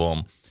each of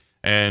them.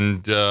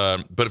 And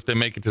but if they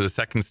make it to the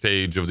second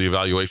stage of the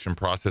evaluation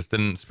process,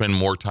 then spend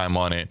more time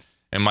on it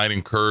and might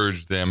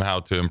encourage them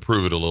how to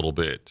improve it a little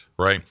bit,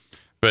 right?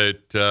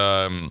 But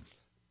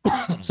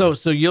so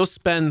you'll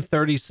spend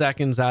 30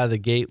 seconds out of the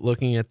gate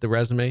looking at the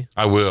resume?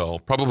 I will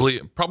probably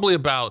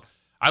about.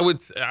 I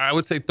would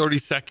say 30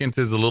 seconds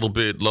is a little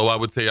bit low. I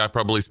would say I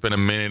probably spend a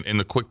minute. And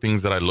the quick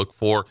things that I look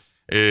for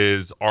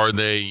is, are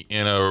they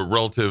in a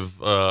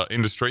relative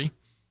industry?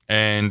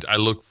 And I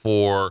look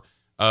for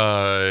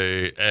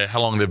how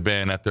long they've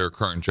been at their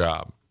current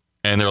job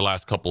and their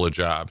last couple of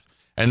jobs.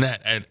 And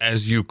that,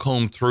 as you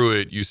comb through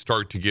it, you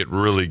start to get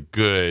really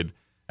good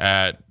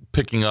at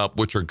picking up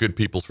which are good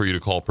people for you to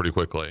call pretty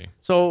quickly.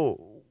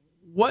 So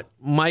what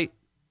might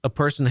a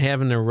person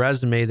have in their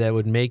resume that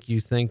would make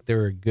you think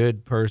they're a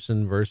good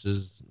person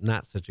versus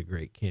not such a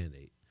great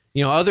candidate?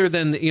 Other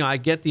than, I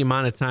get the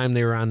amount of time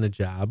they were on the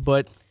job,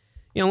 but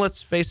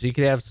let's face it, you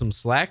could have some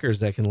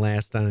slackers that can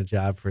last on a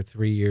job for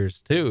 3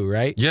 years too,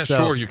 right? Yeah,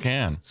 sure, you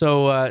can.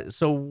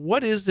 So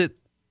what is it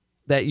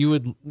that you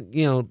would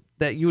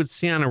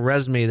see on a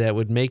resume that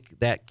would make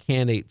that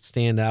candidate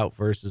stand out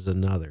versus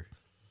another?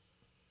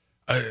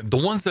 The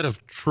ones that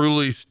have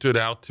truly stood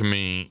out to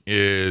me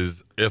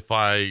is if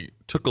I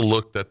took a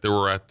look that they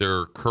were at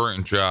their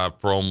current job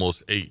for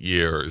almost 8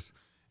 years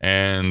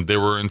and they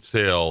were in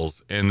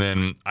sales, and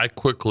then I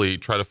quickly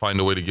try to find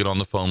a way to get on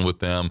the phone with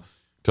them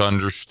to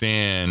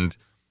understand,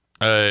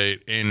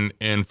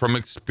 and from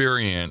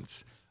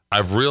experience,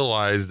 I've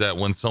realized that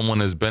when someone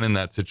has been in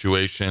that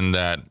situation,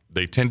 that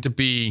they tend to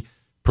be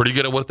pretty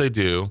good at what they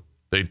do.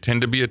 They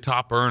tend to be a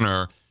top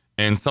earner,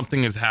 and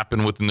something has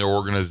happened within their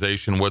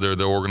organization, whether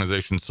their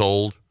organization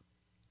sold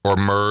or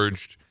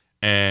merged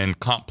and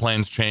comp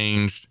plans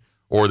changed,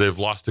 or they've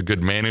lost a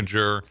good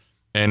manager.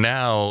 And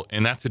now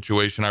in that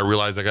situation, I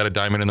realize I got a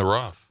diamond in the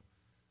rough.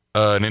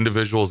 An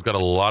individual's got a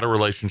lot of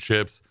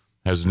relationships,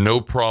 has no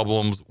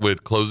problems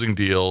with closing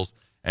deals,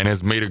 and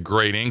has made a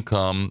great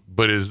income,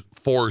 but is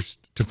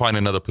forced to find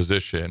another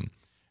position.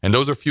 And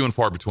those are few and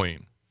far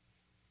between.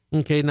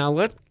 Okay, now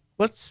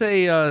let's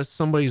say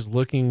somebody's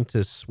looking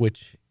to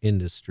switch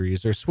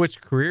industries or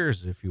switch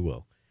careers, if you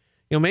will.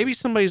 Maybe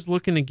somebody's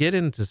looking to get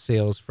into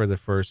sales for the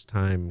first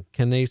time.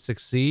 Can they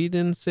succeed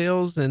in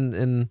sales?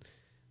 And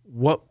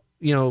what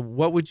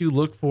would you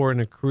look for in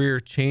a career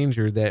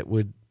changer that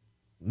would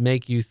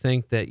make you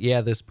think that, yeah,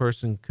 this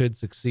person could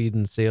succeed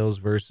in sales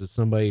versus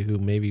somebody who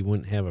maybe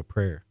wouldn't have a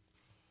prayer?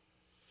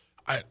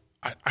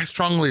 I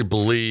strongly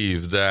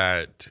believe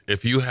that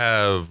if you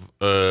have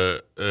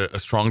a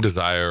strong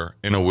desire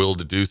and a will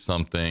to do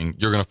something,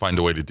 you're going to find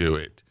a way to do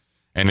it.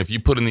 And if you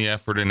put in the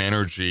effort and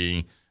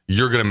energy,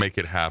 you're going to make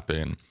it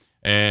happen.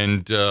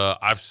 And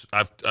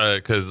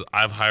because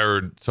I've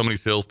hired so many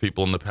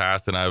salespeople in the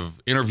past, and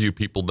I've interviewed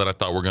people that I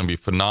thought were going to be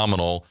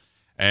phenomenal.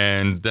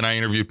 And then I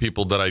interviewed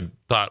people that I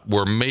thought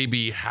were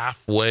maybe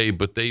halfway,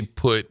 but they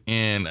put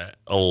in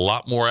a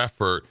lot more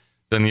effort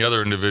than the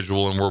other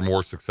individual and were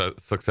more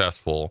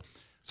successful.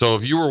 So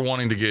if you were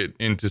wanting to get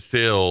into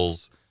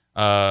sales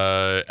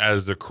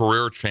as a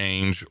career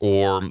change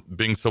or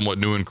being somewhat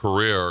new in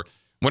career,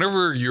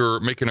 whenever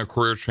you're making a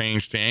career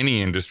change to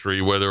any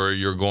industry, whether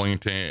you're going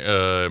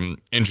to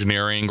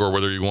engineering or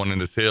whether you're going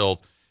into sales,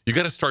 you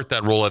got to start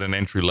that role at an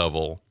entry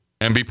level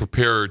and be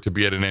prepared to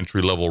be at an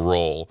entry level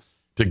role.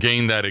 to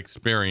gain that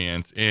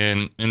experience.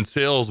 And in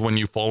sales, when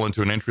you fall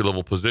into an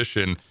entry-level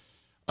position,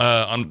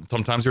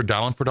 sometimes you're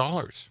dialing for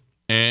dollars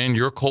and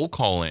you're cold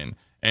calling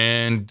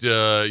and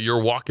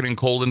you're walking in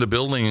cold in the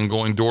building and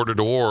going door to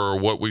door, or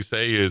what we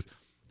say is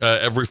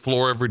every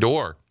floor, every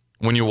door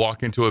when you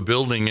walk into a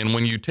building. And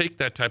when you take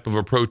that type of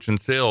approach in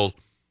sales,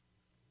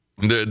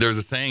 there's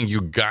a saying,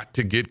 you got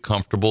to get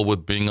comfortable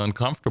with being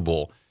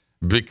uncomfortable,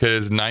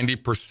 because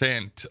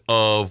 90%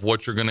 of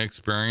what you're going to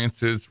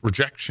experience is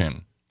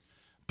rejection.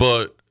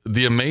 But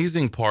the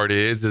amazing part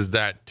is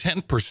that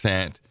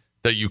 10%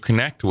 that you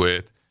connect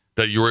with,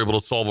 that you were able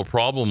to solve a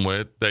problem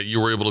with, that you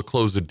were able to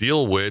close a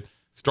deal with,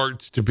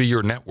 starts to be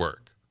your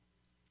network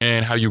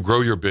and how you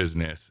grow your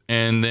business.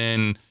 And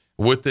then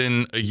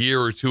within a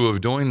year or two of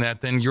doing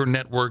that, then your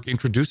network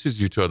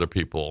introduces you to other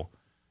people.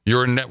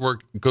 Your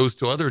network goes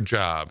to other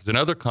jobs and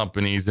other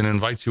companies and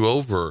invites you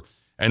over.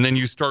 And then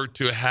you start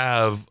to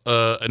have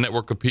a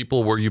network of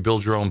people where you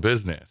build your own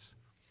business.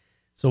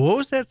 So what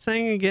was that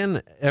saying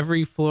again?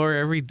 Every floor,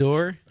 every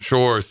door?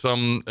 Sure.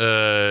 Some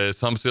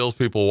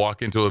salespeople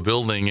walk into a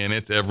building and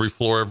it's every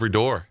floor, every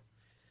door.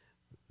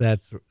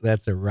 That's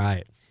a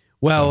riot.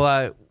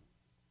 Well,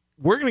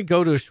 we're going to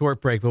go to a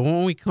short break, but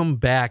when we come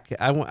back,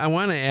 I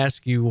want to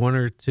ask you one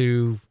or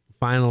two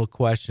final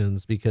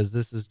questions, because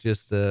this is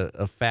just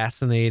a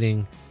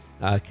fascinating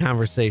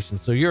conversation.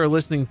 So you're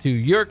listening to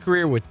Your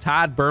Career with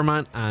Todd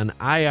Bermont on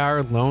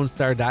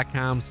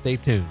IRLoneStar.com. Stay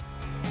tuned.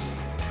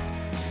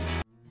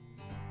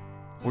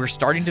 We're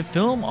starting to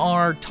film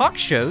our talk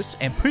shows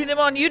and putting them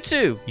on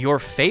YouTube. Your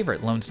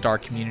favorite Lone Star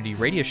Community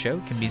Radio show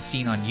can be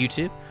seen on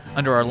YouTube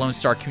under our Lone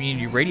Star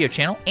Community Radio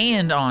channel,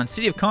 and on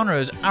City of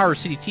Conroe's Our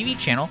City TV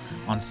channel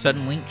on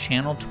Suddenlink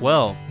Channel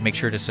 12. Make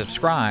sure to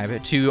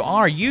subscribe to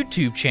our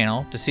YouTube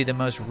channel to see the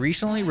most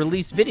recently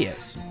released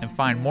videos, and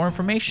find more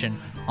information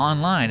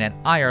online at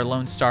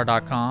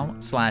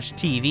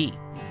irlonestar.com/TV.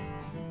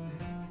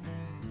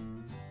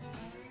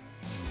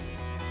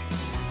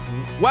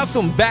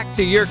 Welcome back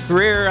to Your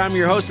Career. I'm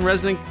your host and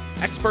resident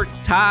expert,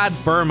 Todd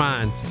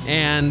Bermont.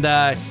 And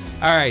all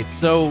right,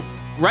 so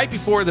right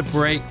before the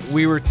break,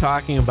 we were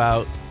talking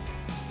about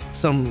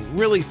some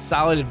really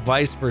solid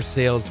advice for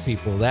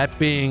salespeople. That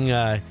being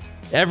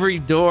every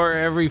door,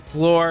 every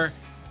floor,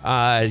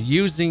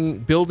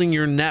 building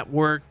your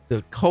network,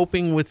 the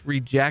coping with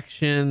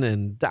rejection,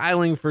 and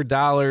dialing for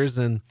dollars.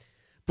 And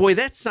boy,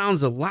 that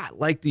sounds a lot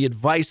like the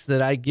advice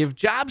that I give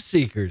job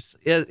seekers,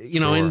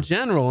 in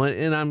general.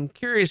 And I'm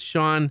curious,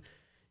 Sean,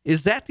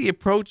 is that the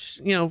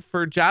approach,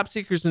 for job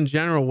seekers in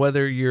general,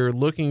 whether you're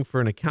looking for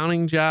an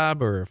accounting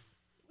job or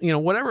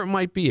whatever it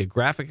might be, a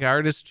graphic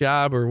artist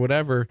job or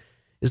whatever,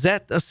 is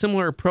that a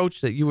similar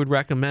approach that you would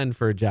recommend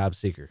for a job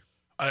seeker?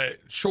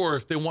 Sure.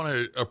 If they want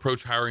to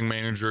approach hiring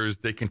managers,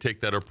 they can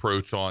take that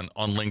approach on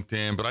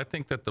LinkedIn. But I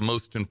think that the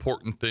most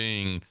important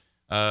thing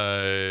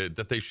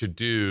that they should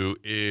do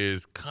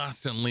is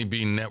constantly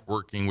be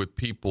networking with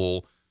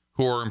people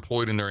who are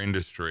employed in their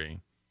industry.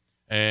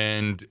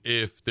 And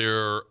if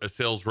they're a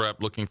sales rep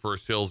looking for a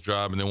sales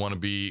job and they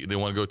want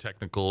to go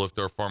technical, if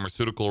they're a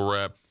pharmaceutical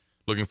rep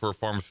looking for a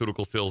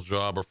pharmaceutical sales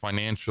job, or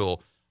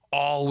financial,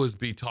 always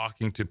be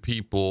talking to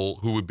people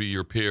who would be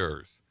your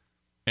peers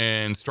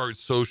and start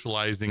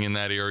socializing in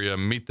that area.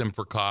 Meet them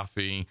for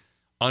coffee,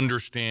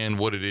 understand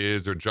what it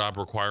is, their job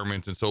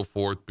requirements and so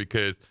forth.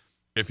 Because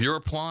if you're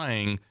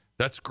applying,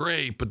 that's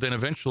great, but then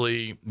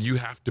eventually you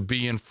have to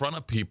be in front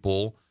of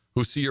people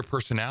who see your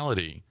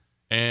personality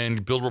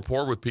and build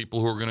rapport with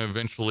people who are going to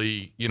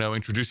eventually,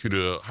 introduce you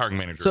to hiring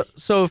managers.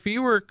 So if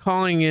you were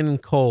calling in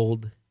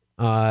cold,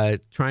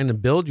 trying to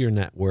build your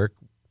network,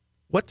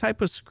 what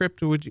type of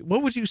script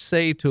what would you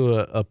say to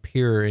a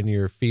peer in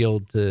your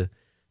field to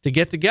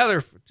get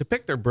together, to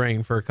pick their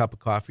brain for a cup of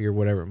coffee or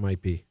whatever it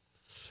might be?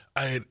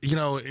 And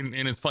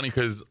it's funny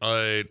because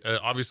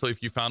obviously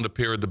if you found a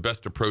peer, the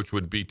best approach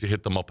would be to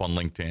hit them up on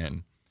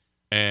LinkedIn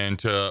and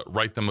to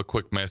write them a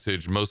quick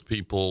message. Most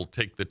people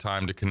take the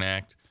time to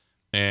connect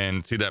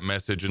and see that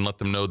message and let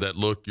them know that,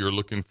 look, you're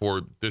looking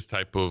for this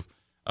type of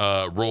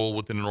role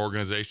within an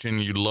organization.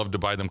 You'd love to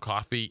buy them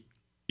coffee,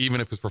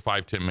 even if it's for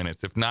 5-10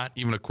 minutes, if not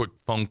even a quick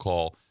phone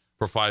call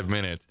for 5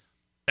 minutes.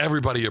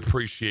 Everybody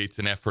appreciates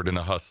an effort and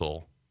a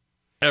hustle.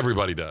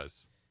 Everybody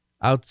does.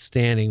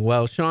 Outstanding.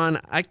 Well,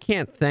 Sean, I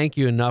can't thank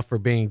you enough for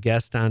being a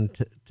guest on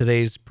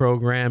today's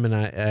program, and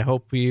I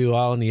hope you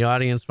all in the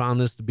audience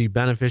found this to be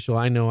beneficial.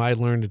 I know I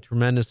learned a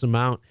tremendous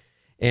amount.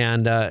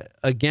 And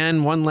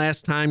again, one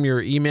last time,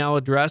 your email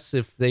address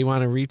if they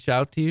want to reach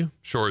out to you.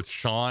 Sure. It's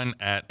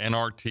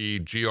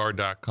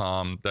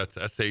Shawn@nrtgr.com. That's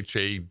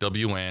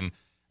SHAWN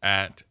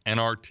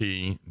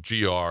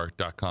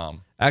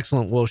 @nrtgr.com.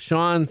 Excellent. Well,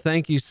 Sean,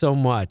 thank you so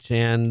much.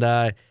 And,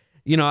 I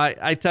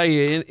tell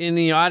you, in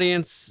the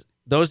audience,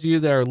 those of you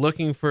that are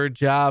looking for a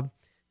job,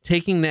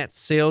 taking that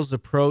sales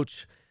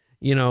approach,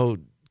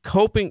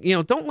 coping,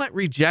 don't let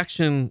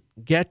rejection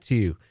get to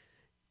you.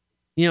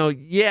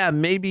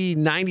 Maybe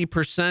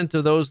 90%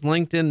 of those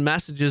LinkedIn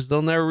messages,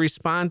 they'll never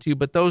respond to you,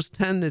 but those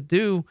 10 that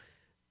do,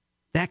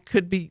 there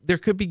could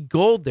be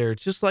gold there.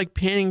 It's just like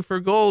panning for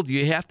gold.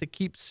 You have to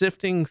keep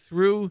sifting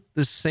through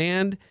the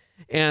sand,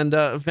 and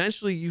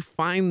eventually you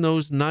find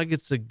those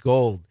nuggets of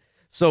gold.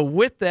 So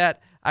with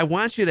that, I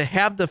want you to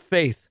have the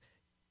faith,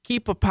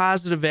 keep a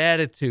positive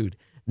attitude.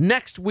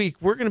 Next week,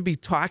 we're going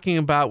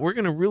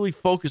to really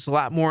focus a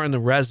lot more on the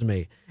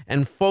resume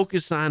and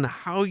focus on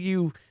how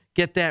you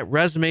get that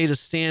resume to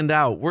stand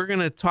out. We're going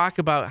to talk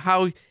about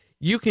how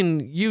you can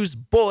use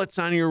bullets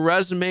on your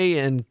resume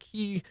and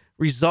key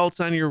results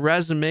on your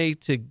resume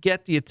to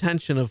get the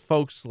attention of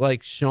folks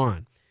like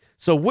Sean.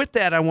 So with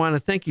that, I want to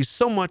thank you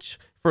so much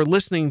for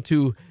listening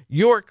to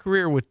Your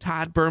Career with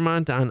Todd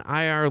Bermont on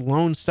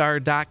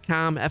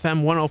irlonestar.com,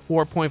 FM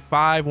 104.5,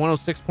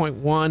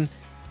 106.1,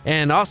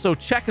 and also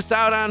check us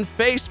out on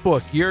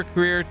Facebook, Your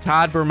Career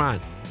Todd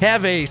Bermont.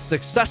 Have a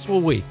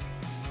successful week.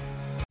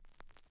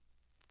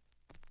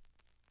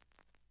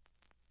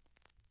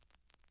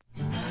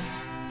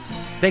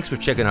 Thanks for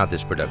checking out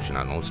this production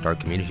on Lone Star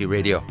Community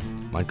Radio,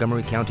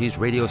 Montgomery County's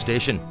radio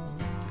station.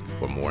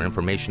 For more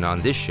information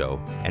on this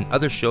show and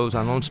other shows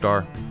on Lone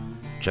Star,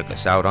 check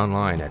us out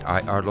online at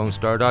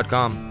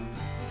irlonestar.com.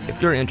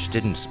 If you're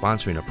interested in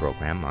sponsoring a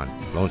program on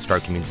Lone Star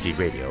Community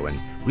Radio and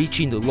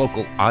reaching the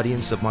local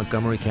audience of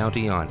Montgomery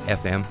County on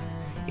FM,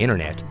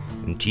 internet,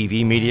 and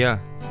TV media,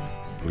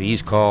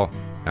 please call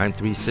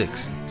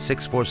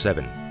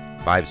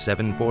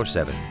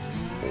 936-647-5747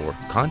 or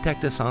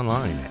contact us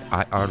online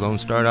at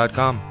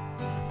irlonestar.com.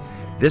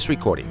 This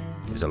recording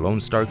is a Lone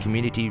Star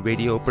Community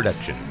Radio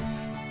production,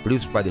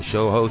 produced by the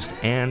show host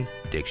and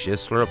Dick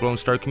Schisler of Lone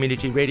Star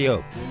Community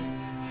Radio.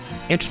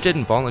 Interested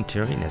in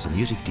volunteering as a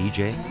music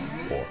DJ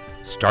or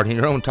starting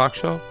your own talk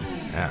show?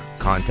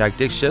 Contact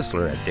Dick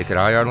Schisler at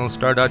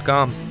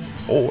dick@irlonestar.com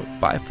or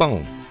by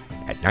phone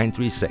at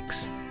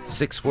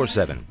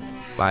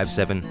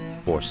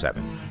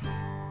 936-647-5747.